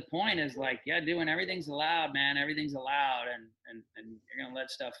back to the point is like, yeah, doing everything's allowed, man. Everything's allowed, and you're gonna let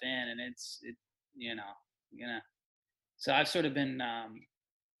stuff in, and So I've sort of been, I've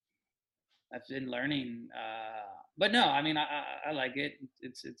been learning, but no, I mean, I like it.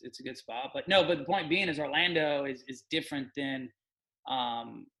 It's a good spot, but the point being is Orlando is different than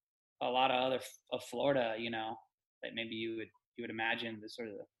a lot of other of Florida, that maybe you would imagine the sort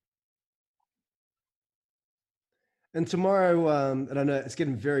of. And tomorrow, and I know it's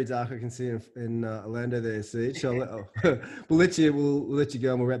getting very dark. I can see in Orlando there, Siege. So we'll let you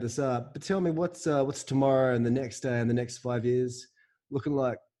go, and we'll wrap this up. But tell me, what's tomorrow and the next day and the next 5 years looking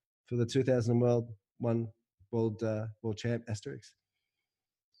like for the 2001 world champ Asterix?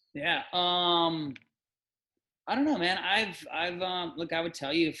 Yeah, I don't know, man. I've look, I would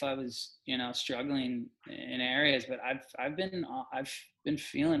tell you if I was, struggling in areas, but I've been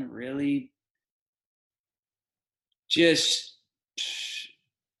feeling really just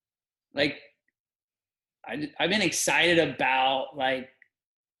like I've been excited about, like,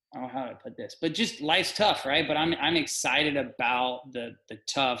 I don't know how to put this, but just life's tough, right? But I'm excited about the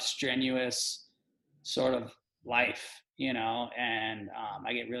tough, strenuous sort of life, and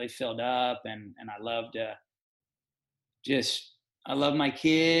I get really filled up, and I love to I love my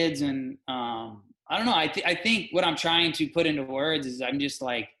kids, and I don't know. I think what I'm trying to put into words is I'm just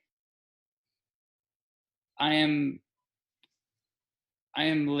like, I am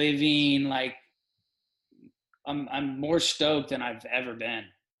living like I'm more stoked than I've ever been,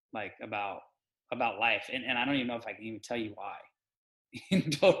 like about life, and I don't even know if I can even tell you why.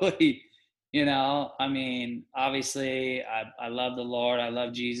 Totally You know, I mean, obviously, I love the Lord. I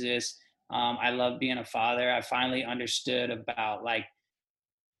love Jesus. I love being a father. I finally understood about like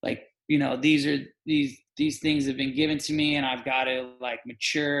these things have been given to me, and I've got to like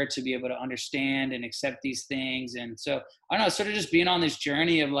mature to be able to understand and accept these things. And so I don't know, sort of just being on this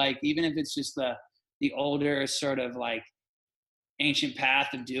journey of like, even if it's just the older sort of like ancient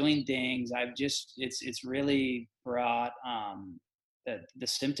path of doing things, I've just it's really brought the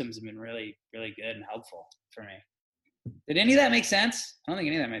symptoms have been really really good and helpful for me. Did any of that make sense? I don't think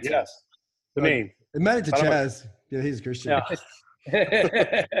any of that made Yes. To me. It made it to I don't know. Chaz. Yeah, he's a Christian. Yeah. sense.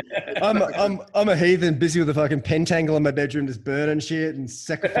 I'm a heathen, busy with a fucking pentangle in my bedroom, just burning shit and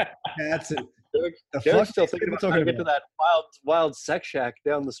sacrificing cats. And Derek, the Derek's fuck still are thinking we about trying to get to that wild sex shack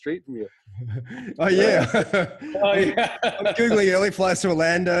down the street from you. Oh yeah. Oh, yeah. I'm googling early flights to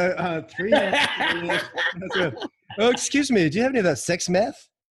Orlando. 3 Oh, excuse me. Do you have any of that sex meth?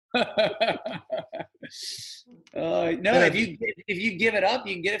 No, if you give it up,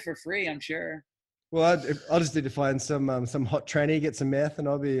 you can get it for free, I'm sure. Well, I'll just need to find some hot tranny, get some meth, and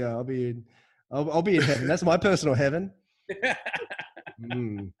I'll be in heaven. That's my personal heaven.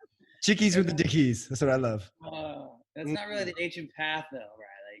 Chickies with the dickies. That's what I love. That's not really the ancient path, though,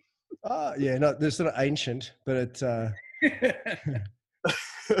 right? Yeah, no, they're sort of ancient, but it.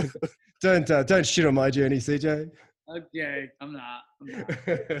 Don't shit on my journey, CJ. Okay, I'm not.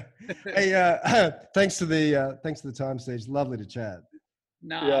 Hey, thanks for the time, Steve. Lovely to chat.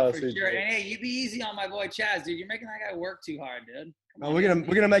 No, Yeah, for so sure. great. And hey, you be easy on my boy Chaz, dude. You're making that guy work too hard, dude. Come on, We're man.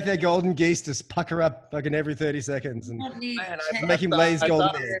 gonna make that golden geese just pucker up fucking every 30 seconds and You don't need Man, 10 make him I lay his thought- golden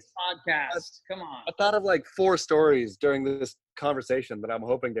I thought- eggs. podcast. Come on. I thought of like 4 stories during this conversation that I'm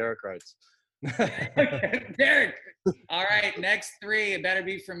hoping Derek writes. Derek. All right, next 3. It better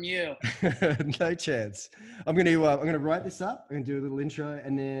be from you. No chance. I'm gonna write this up. I'm gonna do a little intro,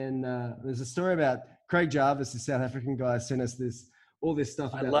 and then there's a story about Craig Jarvis, the South African guy, sent us all this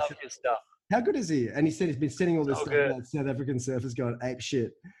stuff. I About love his stuff. How good is he? And he said he's been sending all this So stuff good. about South African surfers going ape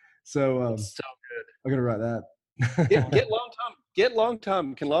shit. So So I'm gonna write that. good. Get long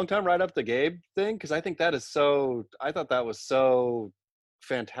Tom. Can Long Tom write up the Gabe thing? Because I think that is so. I thought that was so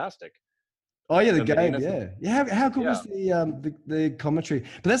fantastic. Oh yeah, the The game, Medina yeah. How good was the commentary?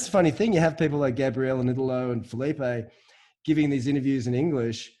 But that's the funny thing. You have people like Gabrielle and Idolo and Felipe giving these interviews in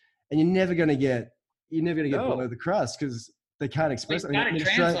English, and you're never going to get No. below the crust because they can't express. You gotta in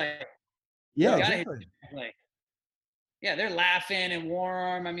Australia- translate. Yeah, You gotta exactly. Like, yeah, they're laughing and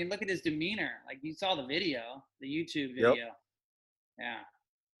warm. I mean, look at his demeanor. Like you saw the video, the YouTube Yep. video. Yeah.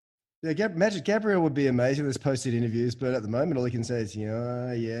 Yeah, Magic Gabriel would be amazing with his posted interviews, but at the moment, all he can say is,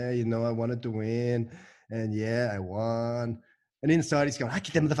 I wanted to win, and yeah, I won. And inside, he's going, I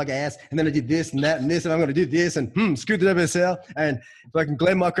kicked that motherfucker ass, and then I did this and that and this, and I'm going to do this, and screw the WSL, and fucking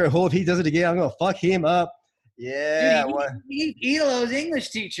Glenn Micro Hall, if he does it again, I'm going to fuck him up. Yeah, Dude, he needs Idolo's English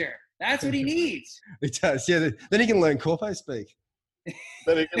teacher. That's what he needs. he does. Yeah, then he can learn Corpo speak.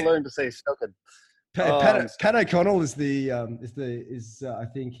 Then he can learn to say "stoken." Pat O'Connell is I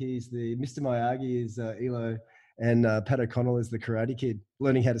think he's the Mr. Miyagi is Elo, and Pat O'Connell is the Karate Kid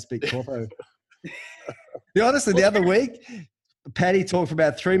learning how to speak Corpo. Honestly, the other week, Patty talked for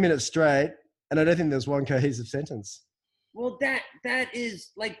about 3 minutes straight, and I don't think there was one cohesive sentence. Well, that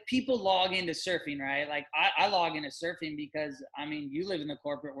is like people log into surfing, right? Like I log into surfing because I mean, you live in the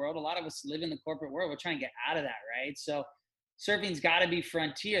corporate world. A lot of us live in the corporate world. We're trying to get out of that, right? So surfing's got to be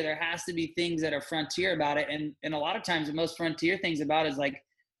frontier. There has to be things that are frontier about it. And a lot of times the most frontier things about is like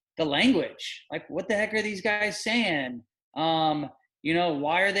the language. Like what the heck are these guys saying? Why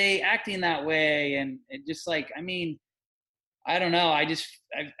are they acting that way? And it just like, I mean, I don't know.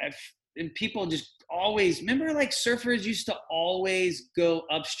 And people just always remember like surfers used to always go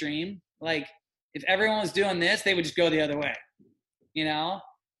upstream. Like if everyone was doing this, they would just go the other way, I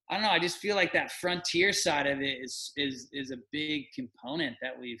don't know. I just feel like that frontier side of it is a big component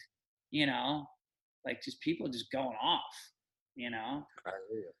that we've, like just people just going off,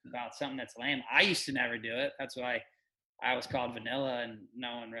 about something that's lame. I used to never do it. That's why I was called vanilla and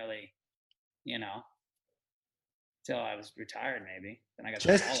no one really, till I was retired maybe. Then I got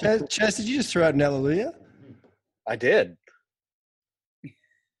Chess, did you just throw out an hallelujah? I did.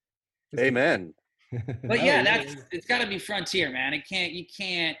 Amen. But yeah, it's got to be frontier, man. You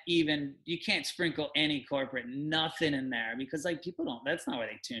can't sprinkle any corporate nothing in there because like people don't. That's not why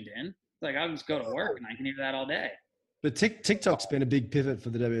they tuned in. Like I'll just go to work and I can hear that all day. But TikTok's been a big pivot for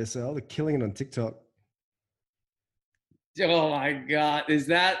the WSL. They're killing it on TikTok. Oh my God, that's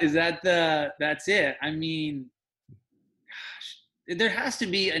it? I mean, gosh, there has to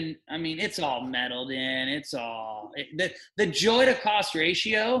be it's all meddled in. It's all the joy to cost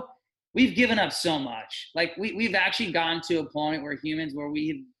ratio we've given up so much. Like we've actually gotten to a point where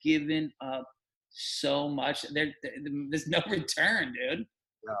we've given up so much. There's no return, dude.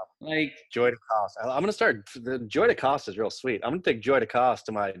 No. Like Joy DeCoste. I'm going to start. The Joy DeCoste is real sweet. I'm going to take Joy DeCoste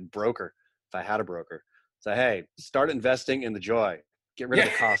to my broker if I had a broker. Say, hey, start investing in the Joy. Get rid of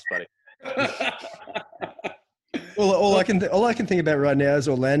the cost, buddy. All I can think about right now is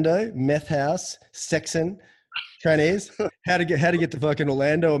Orlando, meth house, Sexton, Chinese. How to get to fucking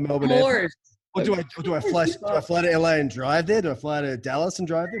Orlando or Melbourne Airport? Or do I fly to LA and drive there? Do I fly to Dallas and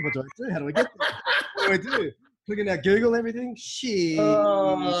drive there? What do I do? How do I get there? What do I do? Clicking out Google everything? Shit.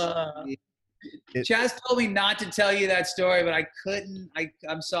 Chaz told me not to tell you that story, but I couldn't.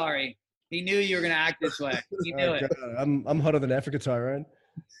 I'm sorry. He knew you were going to act this way. He knew it. I'm hotter than Africa, Tyrone.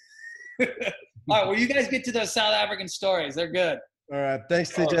 All right, well, you guys get to those South African stories. They're good. All right.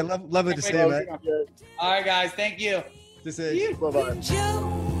 Thanks, TJ. Lovely to see you, mate. All right, guys. Thank you. To see you. Bye-bye. Joe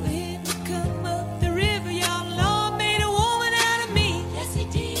had to come up the river, y'all. Lord made a woman out of me. Yes, he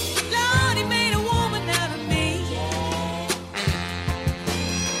did. Lord, he made a woman out of me.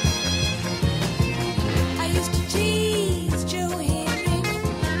 I used to tease Joe Henry.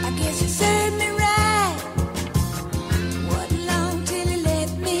 I guess he served me right. Wasn't long till he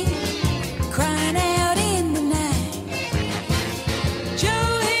left me, crying out in the night. Joe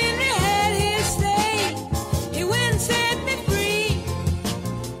Henry had his say. He went and set me free.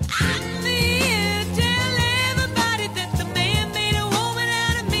 I'm here to tell everybody that the man made a woman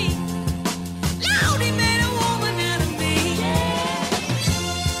out of me. Lord, he made a woman out of me.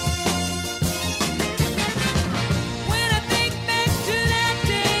 When I think back to that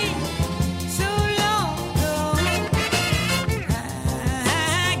day, so long ago,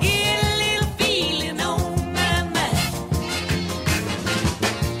 I get a little feeling on my mind.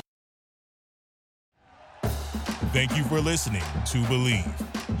 Thank you for listening to Believe.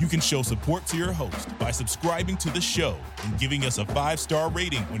 You can show support to your host by subscribing to the show and giving us a 5-star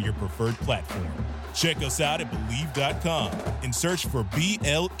rating on your preferred platform. Check us out at Believe.com and search for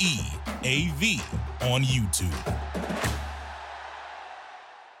BLEAV on YouTube.